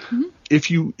list. Mm-hmm. If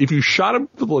you shot them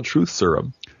full of truth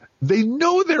serum, they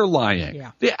know they're lying.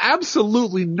 Yeah. They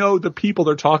absolutely know the people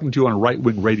they're talking to on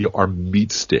right-wing radio are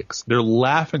meat sticks. They're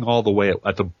laughing all the way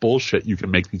at the bullshit you can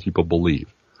make these people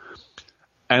believe.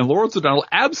 And Lawrence O'Donnell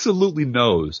absolutely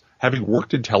knows, having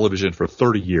worked in television for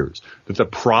 30 years, that the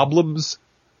problems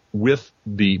with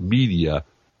the media,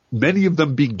 many of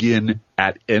them begin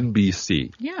at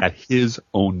NBC, at his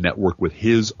own network with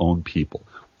his own people.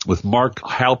 With Mark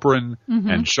Halperin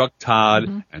and Chuck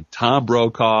Todd and Tom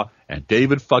Brokaw and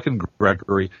David fucking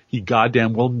Gregory, he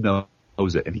goddamn well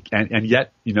knows it. And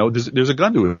yet, there's a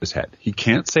gun to his head. He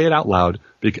can't say it out loud,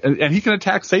 and he can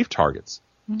attack safe targets.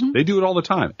 Mm-hmm. They do it all the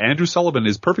time. Andrew Sullivan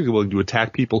is perfectly willing to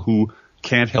attack people who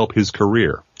can't help his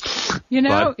career.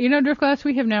 Driftglass,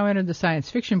 we have now entered the science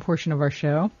fiction portion of our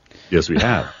show. Yes, we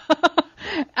have.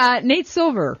 Nate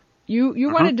Silver.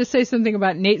 You wanted to say something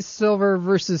about Nate Silver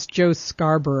versus Joe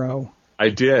Scarborough. I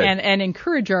did. And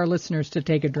encourage our listeners to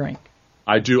take a drink.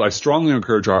 I do. I strongly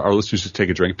encourage our listeners to take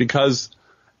a drink because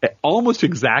almost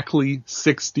exactly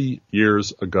 60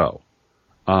 years ago,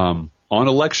 on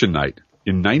election night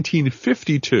in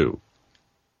 1952,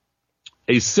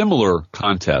 a similar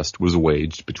contest was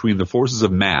waged between the forces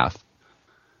of math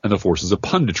and the forces of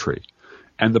punditry.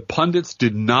 And the pundits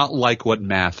did not like what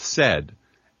math said,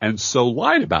 and so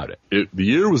lied about it. The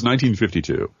year was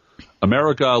 1952.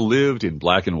 America lived in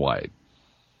black and white.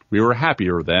 We were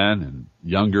happier then and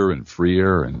younger and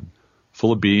freer and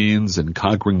full of beans and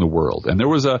conquering the world. And there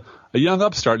was a young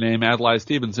upstart named Adlai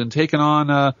Stevenson taking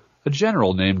on a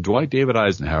general named Dwight David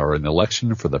Eisenhower in the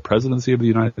election for the presidency of the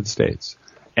United States.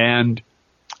 And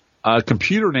a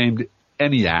computer named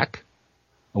ENIAC,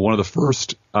 one of the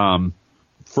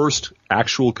first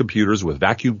actual computers with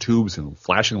vacuum tubes and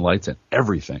flashing lights and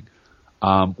everything,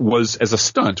 was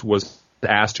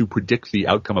asked to predict the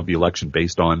outcome of the election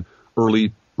based on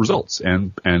early results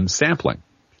and sampling.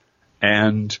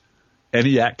 And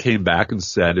ENIAC came back and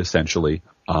said essentially,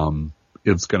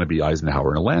 it's going to be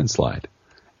Eisenhower in a landslide.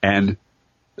 And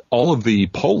all of the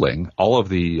polling, all of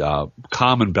the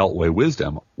common Beltway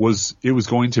wisdom was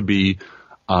going to be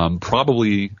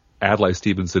probably Adlai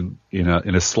Stevenson in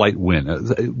a slight win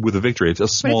with a victory. It's a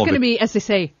small. But it's going to be, as they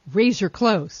say, razor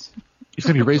close. It's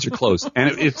going to be razor close,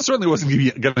 and it certainly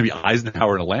wasn't going to be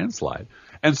Eisenhower in a landslide.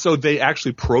 And so they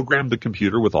actually programmed the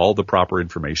computer with all the proper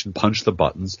information, punched the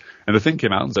buttons, and the thing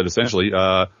came out and said essentially,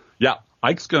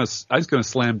 Ike's going to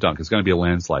slam dunk. It's going to be a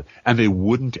landslide, and they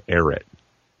wouldn't air it.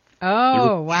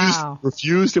 Oh, wow.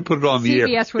 Refused to put it on the air.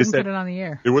 CBS wouldn't put it on the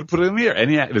air. They wouldn't put it in the air.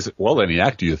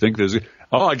 ENIAC, do you think there's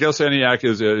I guess ENIAC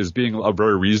is being a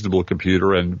very reasonable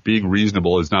computer, and being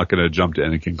reasonable is not going to jump to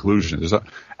any conclusions.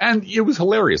 And it was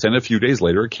hilarious. And a few days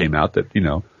later, it came out that,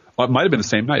 it might have been the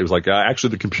same night. It was like,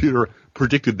 actually, the computer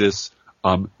predicted this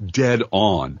dead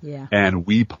on, and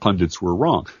we pundits were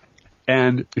wrong.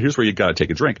 And here's where you got to take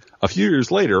a drink. A few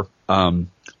years later,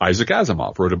 Isaac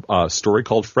Asimov wrote a story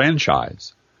called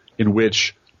Franchise, in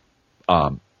which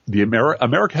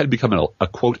America had become a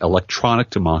quote electronic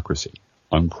democracy,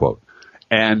 unquote,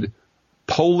 and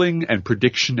polling and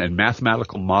prediction and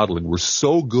mathematical modeling were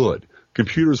so good,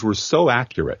 computers were so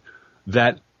accurate,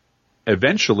 that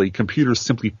eventually computers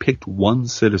simply picked one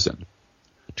citizen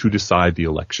to decide the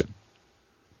election,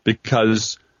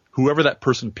 because whoever that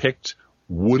person picked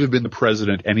would have been the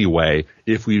president anyway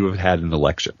if we would have had an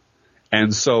election.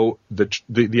 And so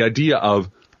the idea of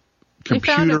computer...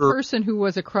 They found a person who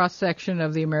was a cross-section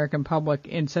of the American public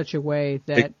in such a way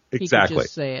that he could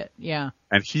just say it. Yeah.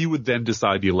 And he would then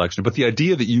decide the election. But the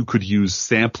idea that you could use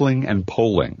sampling and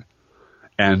polling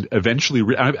and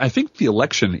eventually... I think the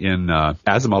election in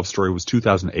Asimov's story was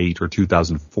 2008 or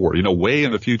 2004, way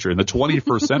in the future, in the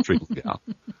 21st century. Yeah.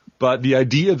 But the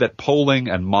idea that polling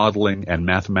and modeling and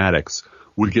mathematics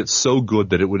would get so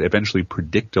good that it would eventually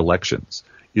predict elections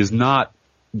is not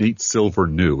Nate Silver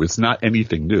new. It's not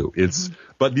anything new.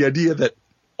 But the idea that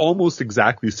almost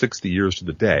exactly 60 years to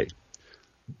the day,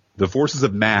 the forces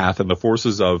of math and the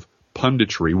forces of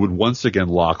punditry would once again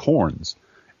lock horns,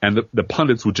 and the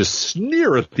pundits would just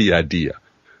sneer at the idea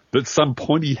that some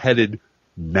pointy-headed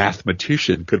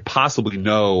mathematician could possibly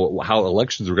know how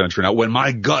elections were going to turn out when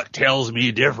my gut tells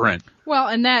me different. Well,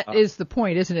 and that is the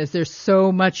point, isn't it? There's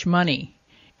so much money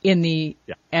in the,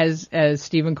 as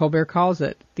Stephen Colbert calls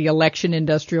it, the election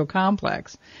industrial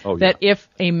complex, that if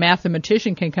a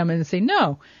mathematician can come in and say,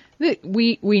 no,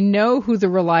 we know who the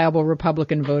reliable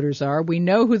Republican voters are, we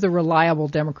know who the reliable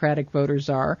Democratic voters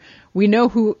are, we know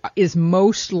who is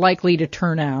most likely to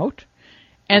turn out,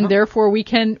 and therefore we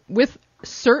can, with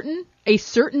a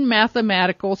certain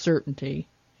mathematical certainty.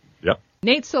 Yep.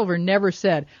 Nate Silver never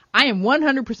said, I am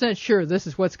 100% sure this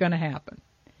is what's going to happen.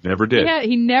 Never did.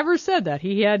 He never said that.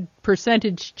 He had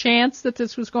percentage chance that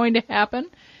this was going to happen.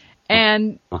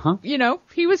 And,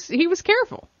 he was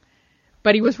careful.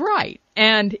 But he was right.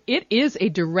 And it is a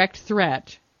direct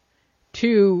threat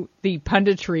to the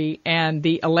punditry and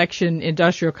the election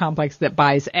industrial complex that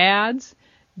buys ads,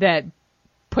 that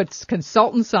puts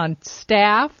consultants on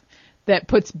staff, that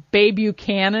puts Babe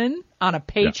Buchanan on a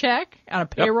paycheck, on a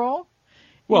payroll. Yep.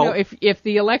 Well, if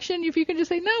the election, if you can just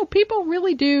say, no, people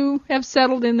really do have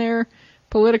settled in their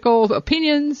political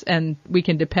opinions and we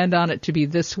can depend on it to be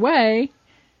this way,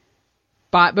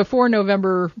 but before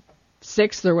November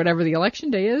 6th or whatever the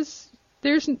election day is,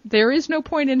 there is no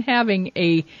point in having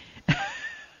a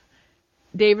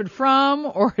David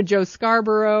Frum or a Joe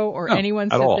Scarborough or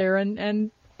anyone sit there and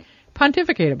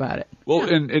pontificate about it. Well,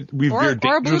 and we veer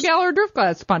or a Blue Gal or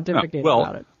Driftglass pontificate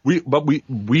about it. We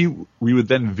would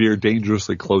then veer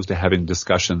dangerously close to having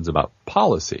discussions about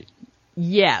policy.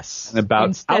 Yes. And about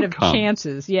instead outcomes. Of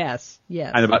chances. Yes.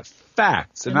 And about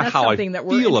facts and not how I feel about it. That's something that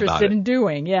we're interested in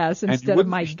doing. Yes. Instead of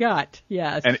my gut.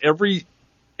 Yes. And every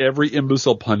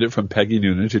imbecile pundit from Peggy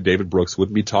Noonan to David Brooks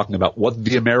would be talking about what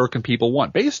the American people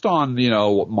want. Based on,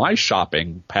 my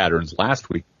shopping patterns last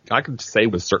week, I can say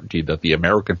with certainty that the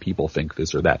American people think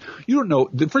this or that. You don't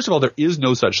know. First of all, there is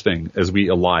no such thing, as we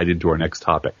allied into our next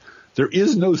topic. There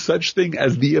is no such thing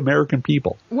as the American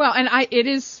people. Well, and it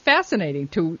is fascinating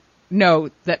to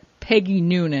know that Peggy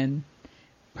Noonan,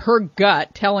 her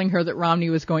gut telling her that Romney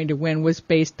was going to win was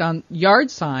based on yard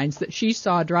signs that she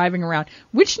saw driving around.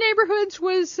 Which neighborhoods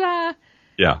was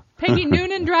Peggy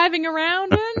Noonan driving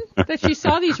around in? That she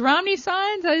saw these Romney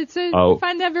signs? I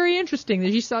find that very interesting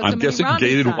that she saw so many Romney signs. I'm guessing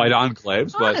gated white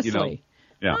enclaves, honestly,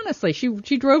 but Honestly,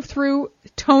 she drove through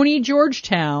Tony,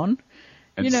 Georgetown,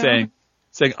 and saying,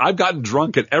 I've gotten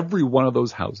drunk at every one of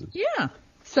those houses. Yeah.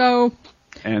 So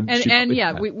and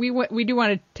we do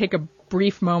want to take a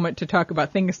brief moment to talk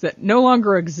about things that no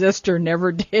longer exist or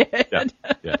never did.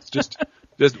 Yes. Just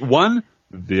one,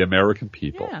 the American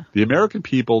people. Yeah. The American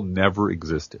people never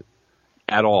existed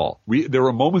at all. There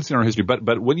were moments in our history,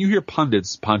 but when you hear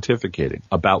pundits pontificating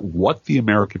about what the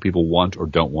American people want or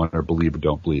don't want or believe or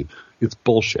don't believe, it's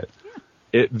bullshit.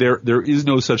 There is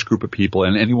no such group of people,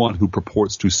 and anyone who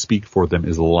purports to speak for them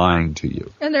is lying to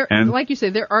you. And like you say,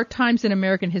 there are times in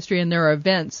American history and there are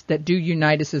events that do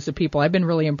unite us as a people. I've been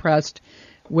really impressed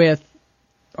with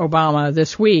Obama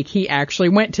this week. He actually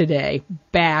went today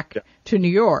back to New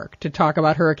York to talk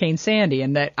about Hurricane Sandy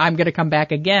and that I'm going to come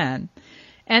back again.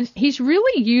 And he's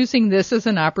really using this as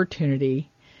an opportunity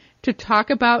to talk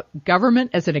about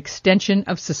government as an extension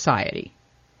of society.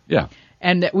 Yeah.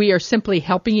 And that we are simply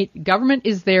helping it. Government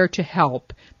is there to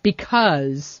help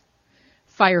because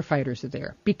firefighters are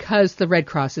there, because the Red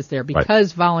Cross is there,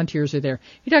 because volunteers are there.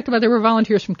 He talked about there were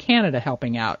volunteers from Canada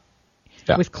helping out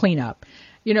with cleanup.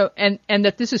 and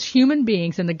that this is human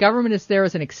beings and the government is there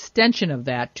as an extension of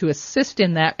that to assist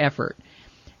in that effort.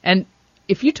 And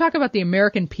if you talk about the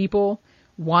American people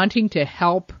wanting to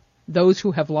help those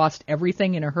who have lost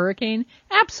everything in a hurricane,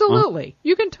 absolutely.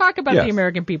 You can talk about the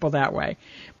American people that way.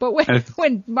 But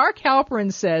when Mark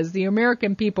Halperin says the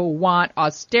American people want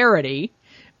austerity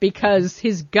because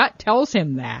his gut tells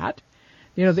him that,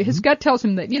 his gut tells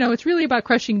him that, it's really about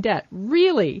crushing debt.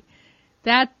 Really,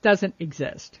 that doesn't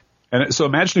exist. And so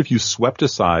imagine if you swept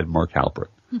aside Mark Halperin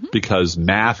because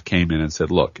math came in and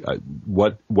said, look,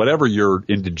 whatever your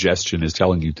indigestion is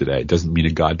telling you today doesn't mean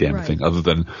a goddamn thing other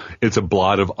than it's a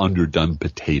blot of underdone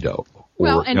potato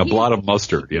or a blot of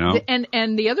mustard,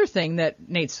 And the other thing that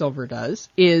Nate Silver does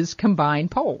is combine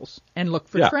polls and look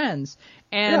for trends.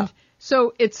 And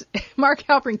so it's Mark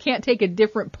Halperin can't take a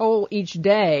different poll each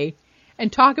day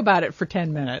and talk about it for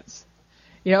 10 minutes.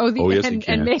 And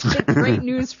make it great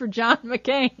news for John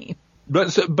McCain.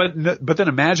 But then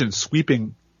imagine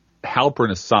sweeping Halperin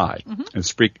aside and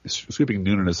sweeping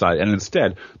Noonan aside, and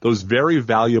instead those very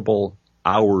valuable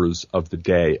hours of the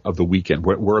day of the weekend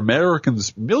where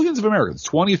Americans, millions of Americans,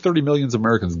 20, 30 millions of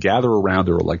Americans gather around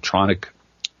their electronic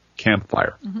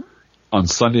campfire on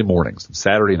Sunday mornings and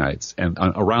Saturday nights and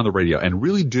around the radio and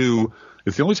really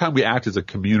it's the only time we act as a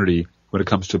community when it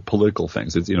comes to political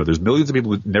things. It's, there's millions of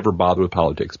people who never bother with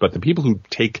politics, but the people who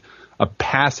take a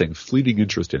passing, fleeting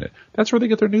interest in it, that's where they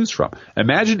get their news from.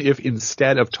 Imagine if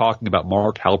instead of talking about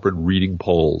Mark Halperin reading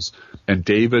polls and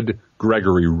David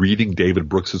Gregory reading David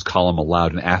Brooks's column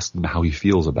aloud and asking him how he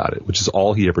feels about it, which is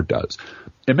all he ever does.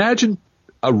 Imagine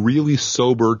a really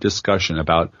sober discussion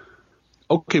about,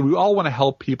 okay, we all want to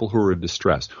help people who are in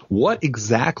distress. What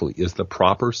exactly is the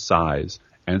proper size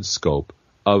and scope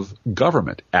of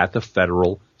government at the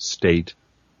federal, state,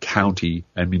 county,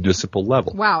 and municipal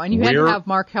level? Wow, and you had to have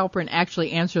Mark Halperin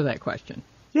actually answer that question.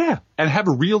 Yeah, and have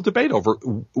a real debate over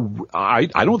I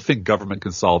don't think government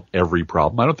can solve every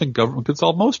problem. I don't think government can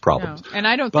solve most problems. No. And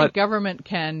I don't think government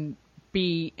can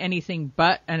be anything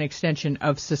but an extension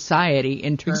of society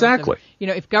in terms of,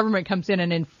 if government comes in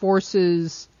and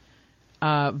enforces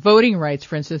voting rights,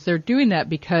 for instance, they're doing that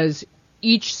because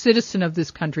each citizen of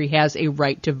this country has a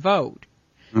right to vote.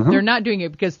 They're not doing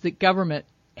it because the government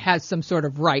has some sort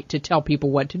of right to tell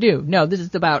people what to do. No, this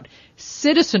is about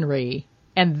citizenry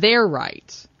and their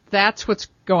rights. That's what's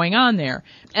going on there.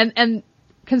 And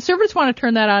conservatives want to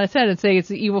turn that on its head and say it's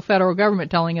the evil federal government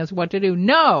telling us what to do.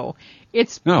 No,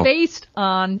 it's based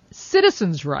on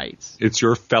citizens' rights. It's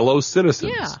your fellow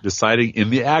citizens deciding in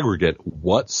the aggregate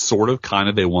what sort of kind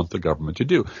of they want the government to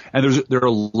do. And there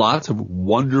are lots of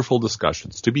wonderful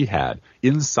discussions to be had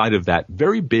inside of that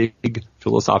very big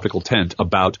philosophical tent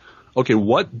about, okay,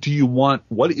 what do you want?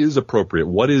 What is appropriate?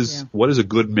 What is a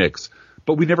good mix?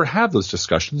 But we never have those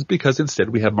discussions because instead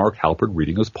we have Mark Halperin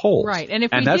reading his polls. Right. And if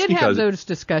we did have those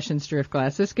discussions,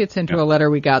 Driftglass, this gets into a letter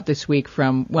we got this week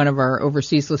from one of our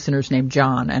overseas listeners named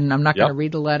John. And I'm not going to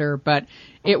read the letter, but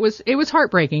it was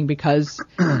heartbreaking because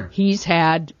he's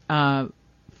had not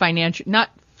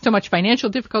so much financial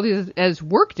difficulties as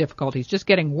work difficulties, just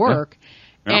getting work.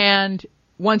 Yeah. And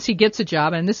once he gets a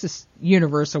job, and this is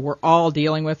universal, we're all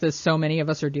dealing with this, so many of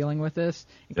us are dealing with this,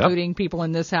 including people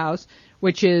in this house,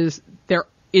 which is there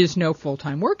is no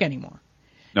full-time work anymore.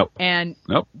 Nope. And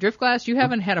Driftglass, you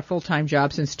haven't had a full-time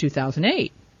job since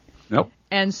 2008. Nope.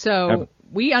 And so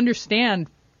we understand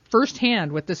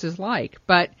firsthand what this is like.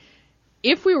 But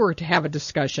if we were to have a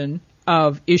discussion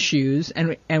of issues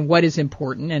and what is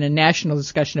important and a national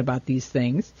discussion about these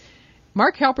things,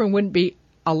 Mark Halperin wouldn't be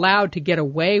allowed to get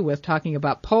away with talking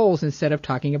about polls instead of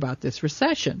talking about this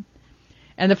recession.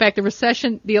 And the fact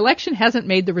the election hasn't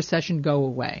made the recession go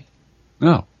away.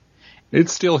 No.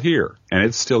 It's still here, and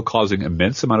it's still causing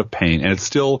immense amount of pain, and it's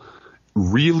still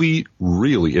really,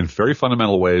 really, in very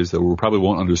fundamental ways that we probably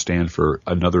won't understand for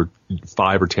another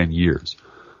 5 or 10 years.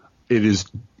 It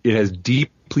has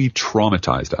deeply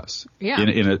traumatized us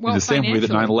in the same way that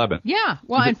 9/11. Yeah,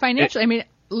 well, and financially,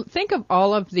 think of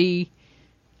all of the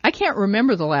I can't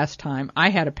remember the last time I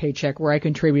had a paycheck where I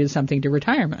contributed something to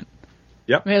retirement.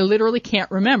 Yep. I literally can't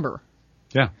remember.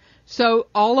 Yeah. So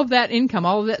all of that income,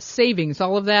 all of that savings,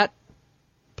 all of that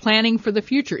planning for the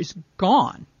future is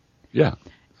gone. Yeah.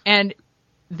 And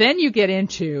then you get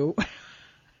into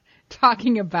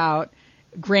talking about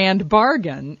grand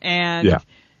bargain and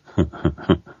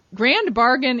grand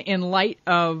bargain in light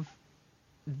of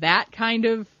that kind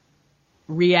of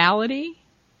reality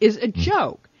is a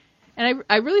joke. And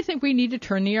I really think we need to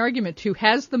turn the argument to,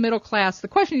 the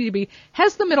question needs to be,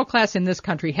 has the middle class in this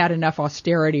country had enough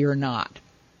austerity or not?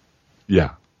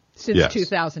 Yeah. Since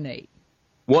 2008.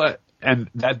 Well, And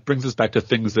that brings us back to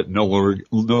things that no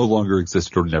longer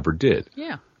existed or never did.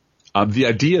 Yeah. The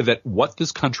idea that what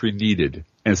this country needed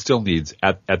and still needs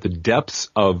at the depths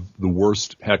of the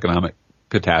worst economic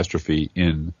catastrophe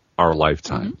in our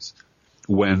lifetimes,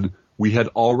 when we had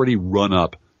already run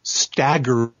up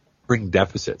staggering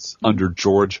deficits under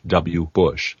George W.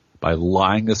 Bush by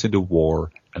lying us into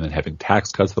war and then having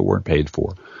tax cuts that weren't paid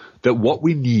for, that what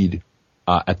we need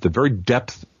at the very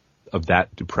depth of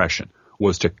that depression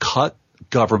was to cut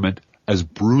government as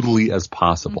brutally as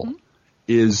possible,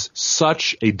 is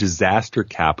such a disaster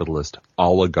capitalist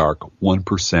oligarch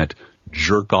 1%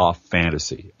 jerk-off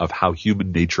fantasy of how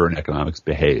human nature and economics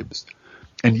behaves.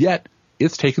 And yet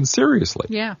it's taken seriously.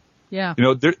 Yeah. Yeah. You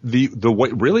know, the way,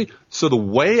 really, so the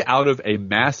way out of a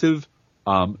massive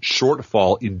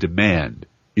shortfall in demand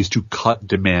is to cut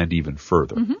demand even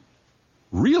further.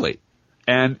 Really?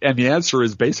 And the answer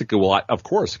is basically, well, of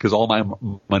course, because all my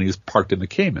money is parked in the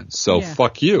Caymans. So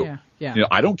fuck you. Yeah. You know,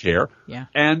 I don't care. Yeah.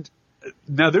 And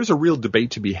now there's a real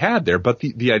debate to be had there, but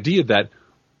the idea that,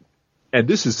 and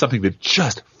this is something that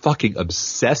just fucking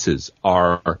obsesses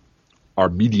our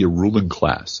media ruling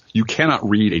class. You cannot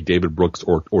read a David Brooks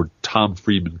or Tom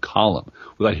Friedman column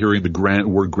without hearing the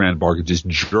word grand bargain just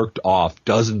jerked off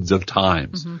dozens of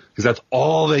times, because that's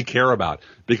all they care about.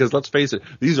 Because let's face it,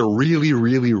 these are really,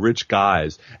 really rich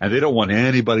guys, and they don't want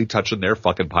anybody touching their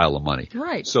fucking pile of money.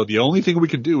 Right. So the only thing we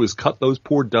can do is cut those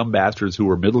poor dumb bastards who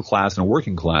are middle class and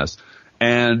working class,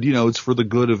 and, you know, it's for the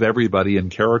good of everybody and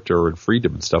character and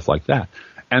freedom and stuff like that.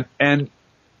 And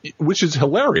which is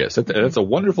hilarious. That's a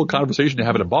wonderful conversation to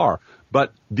have at a bar.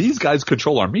 But these guys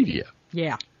control our media.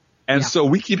 Yeah. And so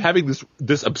we keep having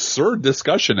this absurd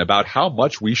discussion about how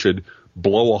much we should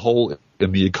blow a hole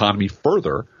in the economy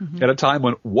further at a time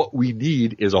when what we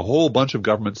need is a whole bunch of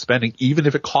government spending, even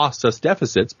if it costs us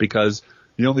deficits, because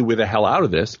the only way the hell out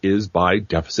of this is by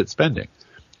deficit spending.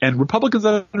 And Republicans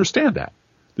understand that.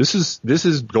 This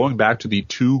is going back to the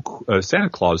Santa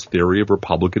Claus theory of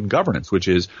Republican governance, which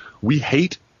is we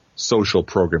hate social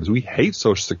programs. We hate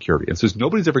Social Security. And since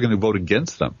nobody's ever going to vote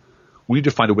against them, we need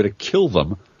to find a way to kill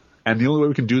them. And the only way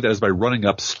we can do that is by running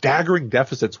up staggering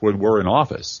deficits when we're in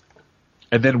office.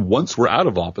 And then once we're out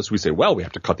of office, we say, well, we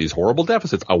have to cut these horrible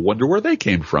deficits. I wonder where they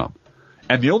came from.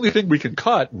 And the only thing we can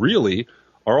cut, really,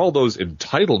 are all those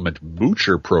entitlement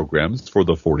moocher programs for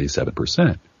the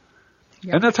 47%.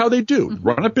 Yep. And that's how they do.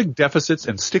 Run up big deficits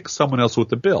and stick someone else with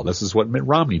the bill. This is what Mitt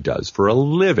Romney does for a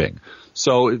living.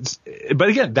 So but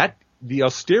again, the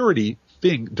austerity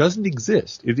thing doesn't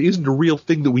exist. It isn't a real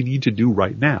thing that we need to do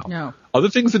right now. No. Other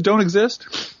things that don't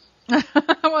exist. Well,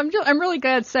 I'm really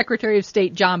glad Secretary of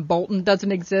State John Bolton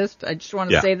doesn't exist. I just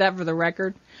want to say that for the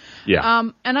record.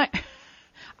 Yeah. And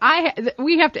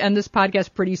we have to end this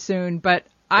podcast pretty soon, but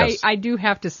I do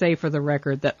have to say for the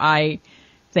record that I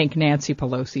think Nancy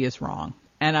Pelosi is wrong,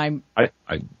 and I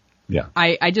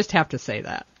just have to say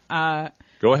that.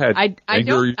 Go ahead. I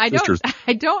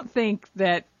don't think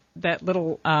that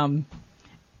little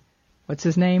what's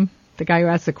his name? The guy who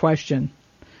asked the question,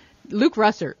 Luke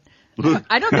Russert.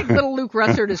 I don't think little Luke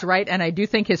Russert is right, and I do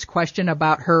think his question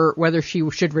about her whether she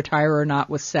should retire or not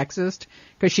was sexist,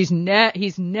 because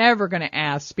he's never going to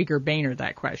ask Speaker Boehner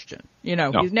that question. You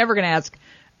know, he's never going to ask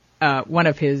one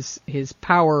of his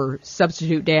power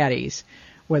substitute daddies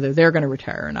whether they're going to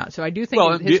retire or not. So I do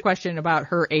think his question about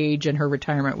her age and her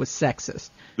retirement was sexist.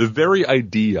 The very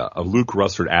idea of Luke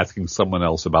Russert asking someone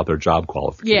else about their job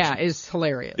qualifications is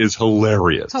hilarious.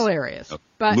 Hilarious.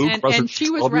 But and she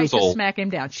was right to smack him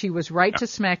down. She was right to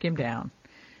smack him down.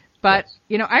 But,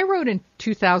 you know, I wrote in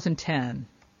 2010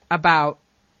 about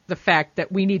the fact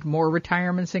that we need more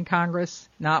retirements in Congress,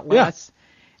 not less.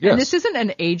 And this isn't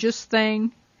an ageist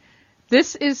thing.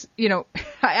 This is, you know,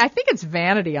 I think it's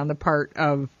vanity on the part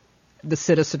of the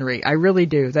citizenry. I really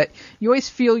do. That you always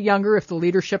feel younger if the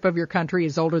leadership of your country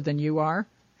is older than you are.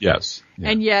 Yes.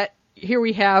 Yeah. And yet here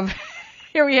we have,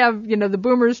 you know, the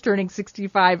boomers turning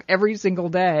 65 every single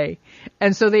day.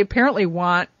 And so they apparently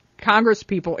want Congress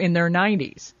people in their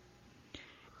 90s.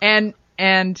 And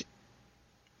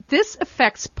this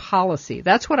affects policy.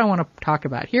 That's what I want to talk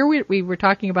about. Here we were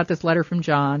talking about this letter from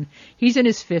John. He's in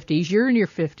his 50s. You're in your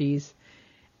 50s.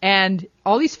 And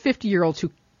all these 50-year-olds who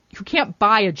can't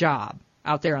buy a job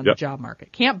out there on the job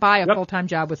market, can't buy a full-time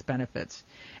job with benefits.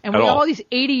 And we have all these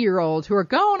 80-year-olds who are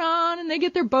going on and they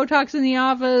get their Botox in the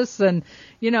office and,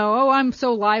 you know, oh, I'm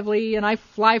so lively and I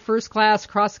fly first class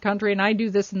across the country and I do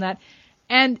this and that.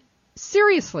 And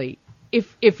seriously,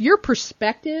 if your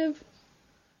perspective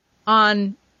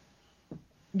on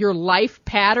your life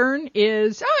pattern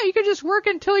is, you can just work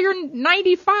until you're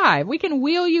 95. We can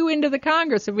wheel you into the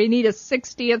Congress if we need a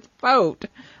 60th vote,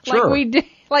 sure.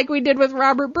 like we did with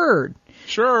Robert Byrd.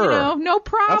 Sure. No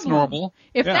problem. That's normal.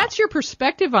 If that's your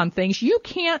perspective on things, you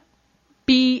can't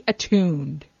be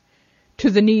attuned to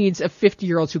the needs of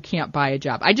 50-year-olds who can't buy a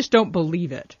job. I just don't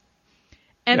believe it.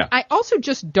 And I also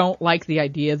just don't like the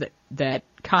idea that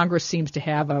Congress seems to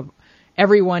have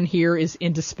everyone here is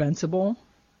indispensable.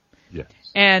 Yes.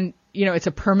 And, it's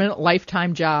a permanent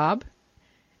lifetime job.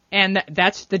 And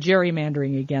that's the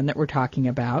gerrymandering again that we're talking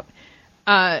about.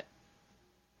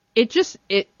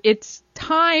 It's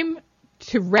time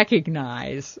to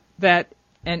recognize that,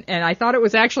 and I thought it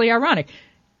was actually ironic.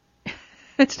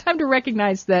 It's time to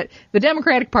recognize that the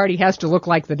Democratic Party has to look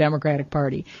like the Democratic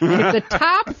Party. If the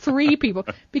top three people,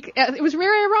 it was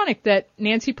very ironic that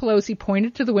Nancy Pelosi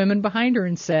pointed to the women behind her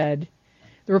and said,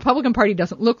 the Republican Party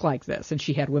doesn't look like this. And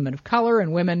she had women of color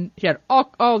and she had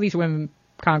all these women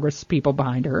Congress people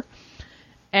behind her.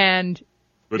 And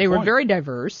they were very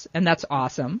diverse, and that's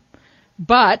awesome.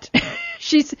 But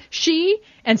she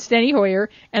and Steny Hoyer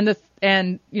and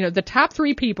the top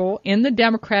three people in the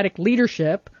Democratic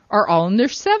leadership are all in their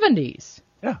 70s.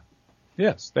 Yeah.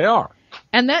 Yes, they are.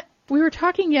 And that we were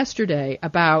talking yesterday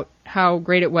about how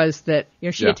great it was that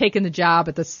she had taken the job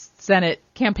at the Senate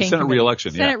campaign Senate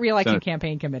reelection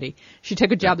campaign committee. She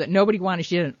took a job that nobody wanted.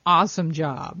 She did an awesome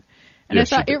job. And I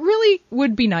thought it really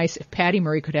would be nice if Patty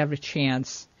Murray could have a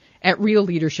chance at real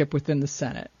leadership within the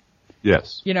Senate.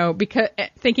 Yes. Because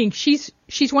thinking she's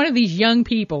one of these young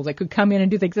people that could come in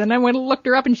and do things. And I went and looked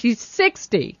her up and she's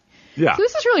 60. Yeah. So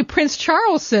this is really Prince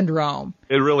Charles syndrome.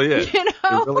 It really is. It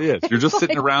really is. You're just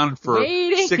sitting around for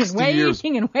 60 years.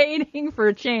 Waiting for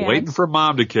a chance. Waiting for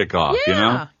mom to kick off,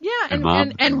 Yeah.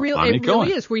 And it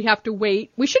really is. We have to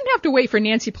wait. We shouldn't have to wait for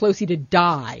Nancy Pelosi to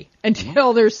die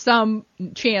until there's some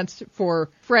chance for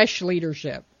fresh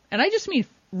leadership. And I just mean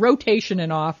rotation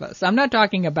in office. I'm not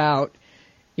talking about,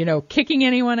 kicking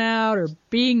anyone out or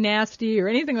being nasty or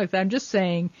anything like that. I'm just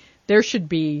saying there should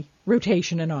be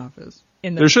rotation in office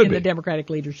in the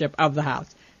Democratic leadership of the House.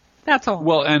 That's all.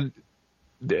 Well, and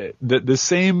the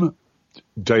same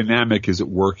dynamic is at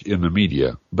work in the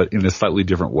media, but in a slightly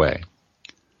different way.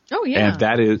 Oh yeah. And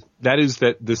that is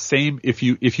the same if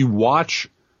you watch,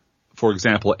 for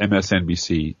example,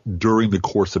 MSNBC during the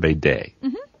course of a day.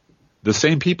 Mm-hmm. The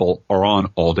same people are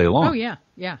on all day long. Oh yeah.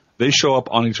 Yeah. They show up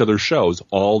on each other's shows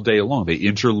all day long. They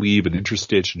interleave and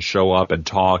interstitch and show up and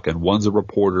talk, and one's a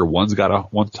reporter, one's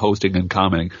hosting and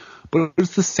commenting. But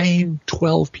it's the same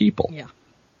 12 people. Yeah.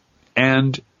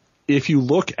 And if you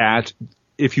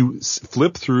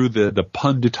flip through the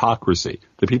punditocracy,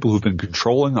 the people who've been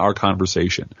controlling our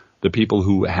conversation, the people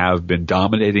who have been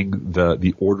dominating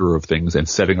the order of things and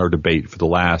setting our debate for the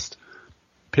last,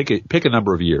 pick a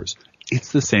number of years,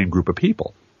 it's the same group of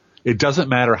people. It doesn't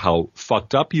matter how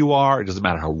fucked up you are. It doesn't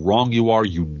matter how wrong you are.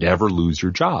 You never lose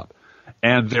your job.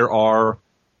 And there are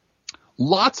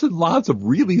lots and lots of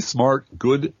really smart,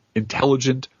 good,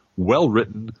 intelligent,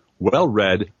 well-written,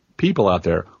 well-read people out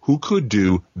there who could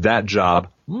do that job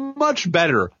much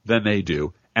better than they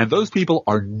do. And those people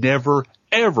are never,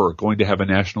 ever going to have a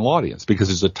national audience because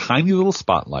there's a tiny little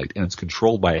spotlight and it's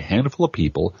controlled by a handful of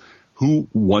people who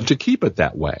want to keep it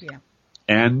that way. Yeah.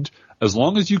 And as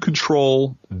long as you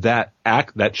control that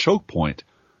choke point,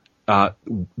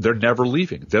 they're never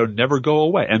leaving. They'll never go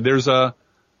away. And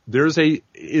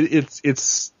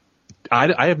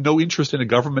I have no interest in a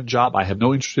government job. I have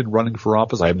no interest in running for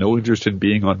office. I have no interest in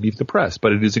being on Meet the Press.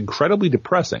 But it is incredibly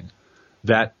depressing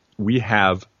that we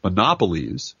have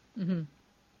monopolies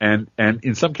and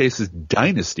in some cases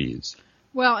dynasties.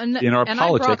 Well, in our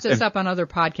politics. I brought this up on other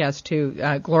podcasts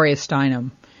too. Gloria Steinem,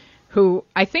 who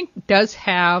I think does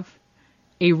have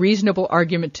a reasonable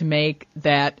argument to make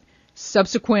that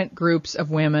subsequent groups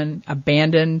of women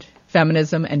abandoned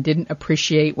feminism and didn't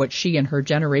appreciate what she and her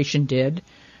generation did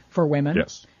for women.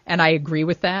 Yes. And I agree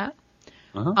with that.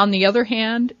 Uh-huh. On the other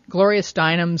hand, Gloria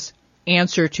Steinem's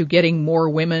answer to getting more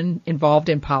women involved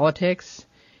in politics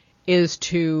is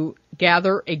to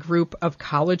gather a group of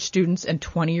college students and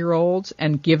 20-year-olds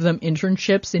and give them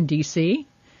internships in D.C.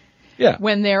 Yeah.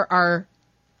 When there are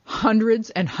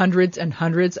hundreds and hundreds and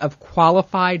hundreds of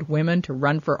qualified women to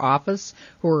run for office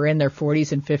who are in their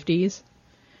 40s and 50s,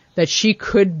 that she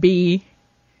could be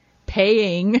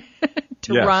paying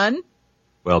to run.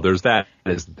 Well, there's that,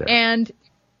 isn't there? And,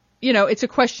 it's a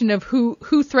question of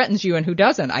who threatens you and who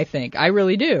doesn't, I think. I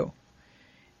really do.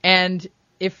 And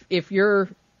if you're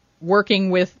working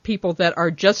with people that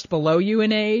are just below you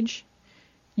in age,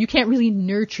 you can't really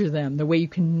nurture them the way you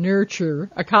can nurture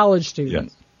a college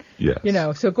student.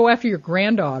 Yes. So go after your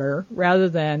granddaughter rather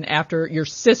than after your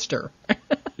sister.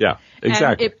 Yeah,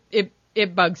 exactly. And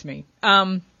it bugs me.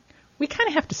 We kind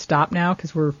of have to stop now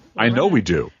because I know we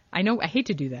do. I know. I hate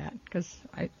to do that because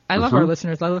I love our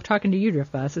listeners. I love talking to you,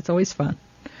 Drift Bus. It's always fun.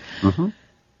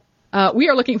 We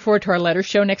are looking forward to our letter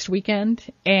show next weekend.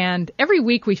 And every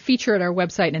week we feature at our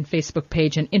website and Facebook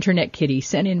page an Internet Kitty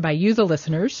sent in by you, the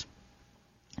listeners.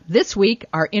 This week,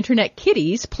 our Internet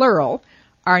Kitties, plural,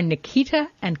 are Nikita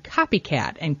and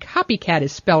Copycat. And Copycat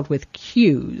is spelled with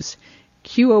Q's.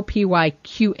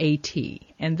 Qopyqat.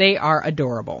 And they are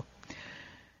adorable.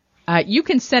 You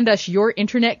can send us your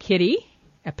Internet Kitty,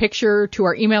 a picture, to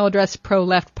our email address,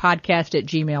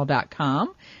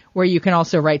 proleftpodcast@gmail.com, where you can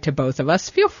also write to both of us.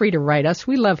 Feel free to write us.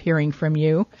 We love hearing from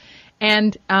you.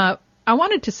 And I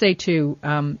wanted to say, too,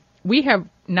 we have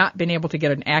not been able to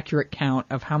get an accurate count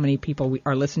of how many people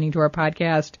are listening to our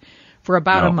podcast for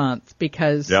about a month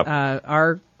because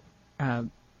our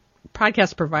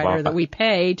podcast provider that we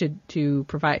pay to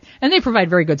provide, and they provide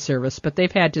very good service, but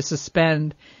they've had to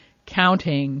suspend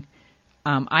counting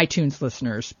iTunes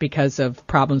listeners because of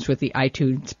problems with the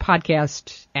iTunes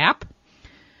podcast app.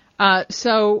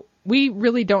 So we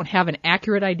really don't have an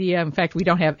accurate idea. In fact, we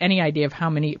don't have any idea of how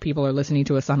many people are listening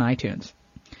to us on iTunes.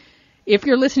 If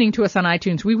you're listening to us on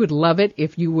iTunes, we would love it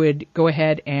if you would go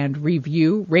ahead and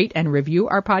rate and review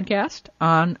our podcast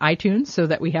on iTunes so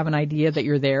that we have an idea that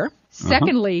you're there.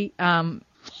 Secondly,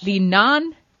 the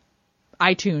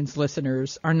non-iTunes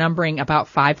listeners are numbering about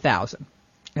 5,000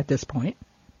 at this point.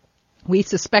 We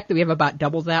suspect that we have about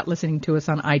double that listening to us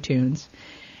on iTunes.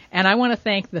 And I want to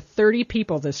thank the 30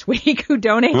 people this week who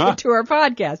donated to our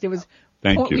podcast. It was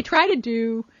we try to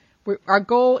do. Our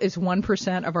goal is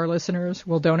 1% of our listeners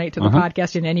will donate to the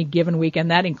podcast in any given week, and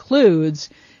that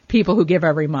includes people who give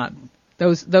every month.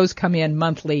 Those come in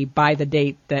monthly by the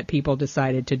date that people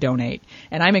decided to donate,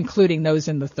 and I'm including those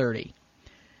in the 30.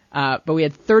 But we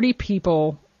had 30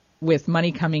 people with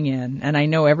money coming in, and I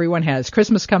know everyone has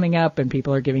Christmas coming up, and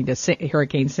people are giving to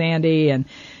Hurricane Sandy, and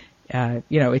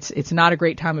it's not a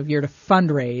great time of year to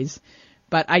fundraise.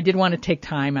 But I did want to take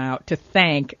time out to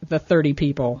thank the 30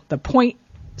 people, the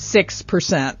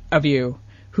 0.6% of you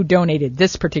who donated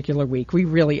this particular week. We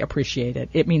really appreciate it.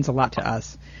 It means a lot to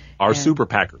us. Our super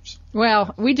Packers.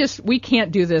 We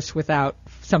can't do this without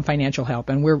some financial help,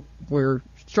 and we're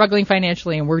struggling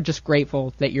financially, and we're just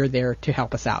grateful that you're there to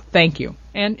help us out. Thank you.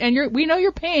 And we know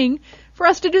you're paying for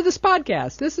us to do this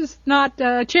podcast. This is not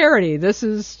charity. This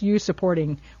is you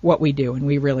supporting what we do, and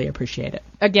we really appreciate it.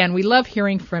 Again, we love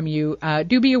hearing from you.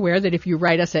 Do be aware that if you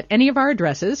write us at any of our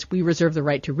addresses, we reserve the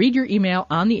right to read your email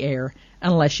on the air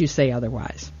unless you say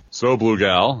otherwise. So, Blue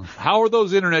Gal, how are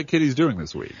those Internet Kitties doing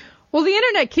this week? Well, the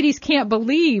Internet Kitties can't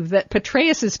believe that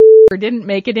Petraeus' didn't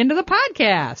make it into the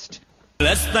podcast.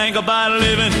 Let's think about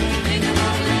living.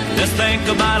 Let's think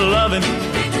about loving.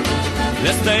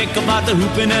 Let's think about the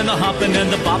hooping and the hopping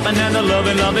and the bopping and the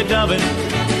loving, lovey-dovey.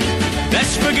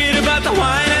 Let's forget about the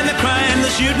whine and the crying, the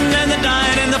shooting and the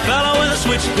dying, and the fellow with a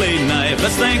switchblade knife.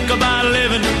 Let's think about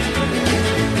living.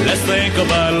 Let's think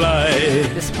about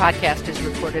life. This podcast is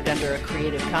recorded under a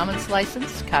Creative Commons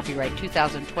license. Copyright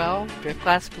 2012, Drift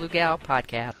Glass Blue Gal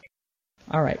Podcast.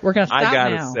 All right, we're going to stop now. I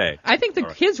gotta say. I think the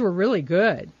kids were really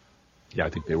good. Yeah, I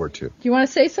think they were too. Do you want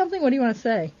to say something? What do you want to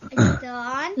say? Are you still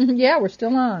on? Yeah, we're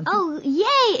still on. Oh,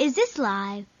 yay! Is this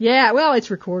live? Yeah, well,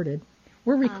 it's recorded.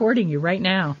 We're recording you right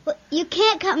now. Well, you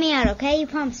can't cut me out, okay? You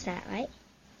promised that, right?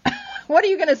 What are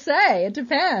you going to say? It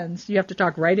depends. You have to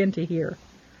talk right into here.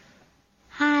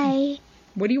 Hi.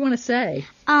 What do you want to say?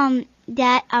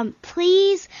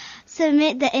 Please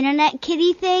submit the Internet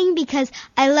Kitty thing because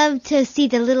I love to see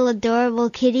the little adorable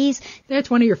kitties. That's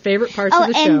one of your favorite parts of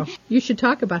the show. You should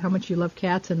talk about how much you love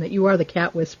cats and that you are the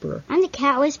cat whisperer. I'm the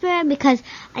cat whisperer because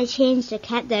I changed a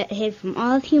cat that hid from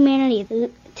all of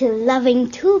humanity to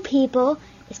loving two people,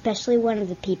 especially one of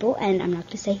the people, and I'm not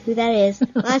going to say who that is.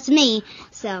 Well, that's me.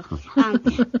 So,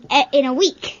 in a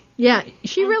week. Yeah,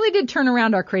 she really did turn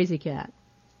around our crazy cat.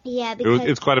 Yeah, because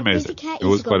it's quite amazing. Crazy cat it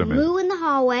was quite amazing. Moo in the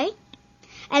hallway,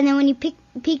 and then when you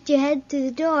peeked your head through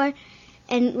the door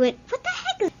and went, what the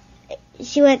heck is that?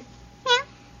 She went, meow,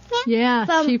 meow. Yeah,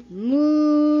 from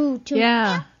moo to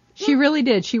meow. She really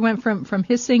did. She went from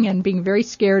hissing and being very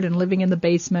scared and living in the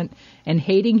basement and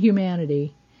hating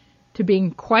humanity to being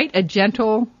quite a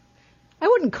gentle. I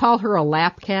wouldn't call her a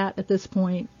lap cat at this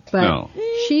point, but no.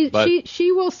 She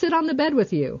will sit on the bed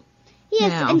with you.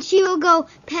 Yes, now. And she will go,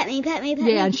 pet me, pet me, pet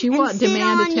me. Yeah, and she will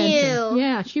demand attention. You.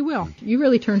 Yeah, she will. You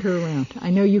really turned her around.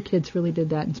 I know you kids really did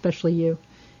that, and especially you.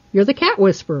 You're the cat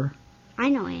whisperer. I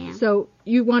know I am. So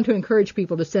you want to encourage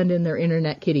people to send in their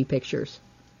Internet Kitty pictures.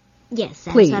 Yes,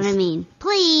 that's Please. what I mean.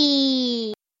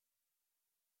 Please.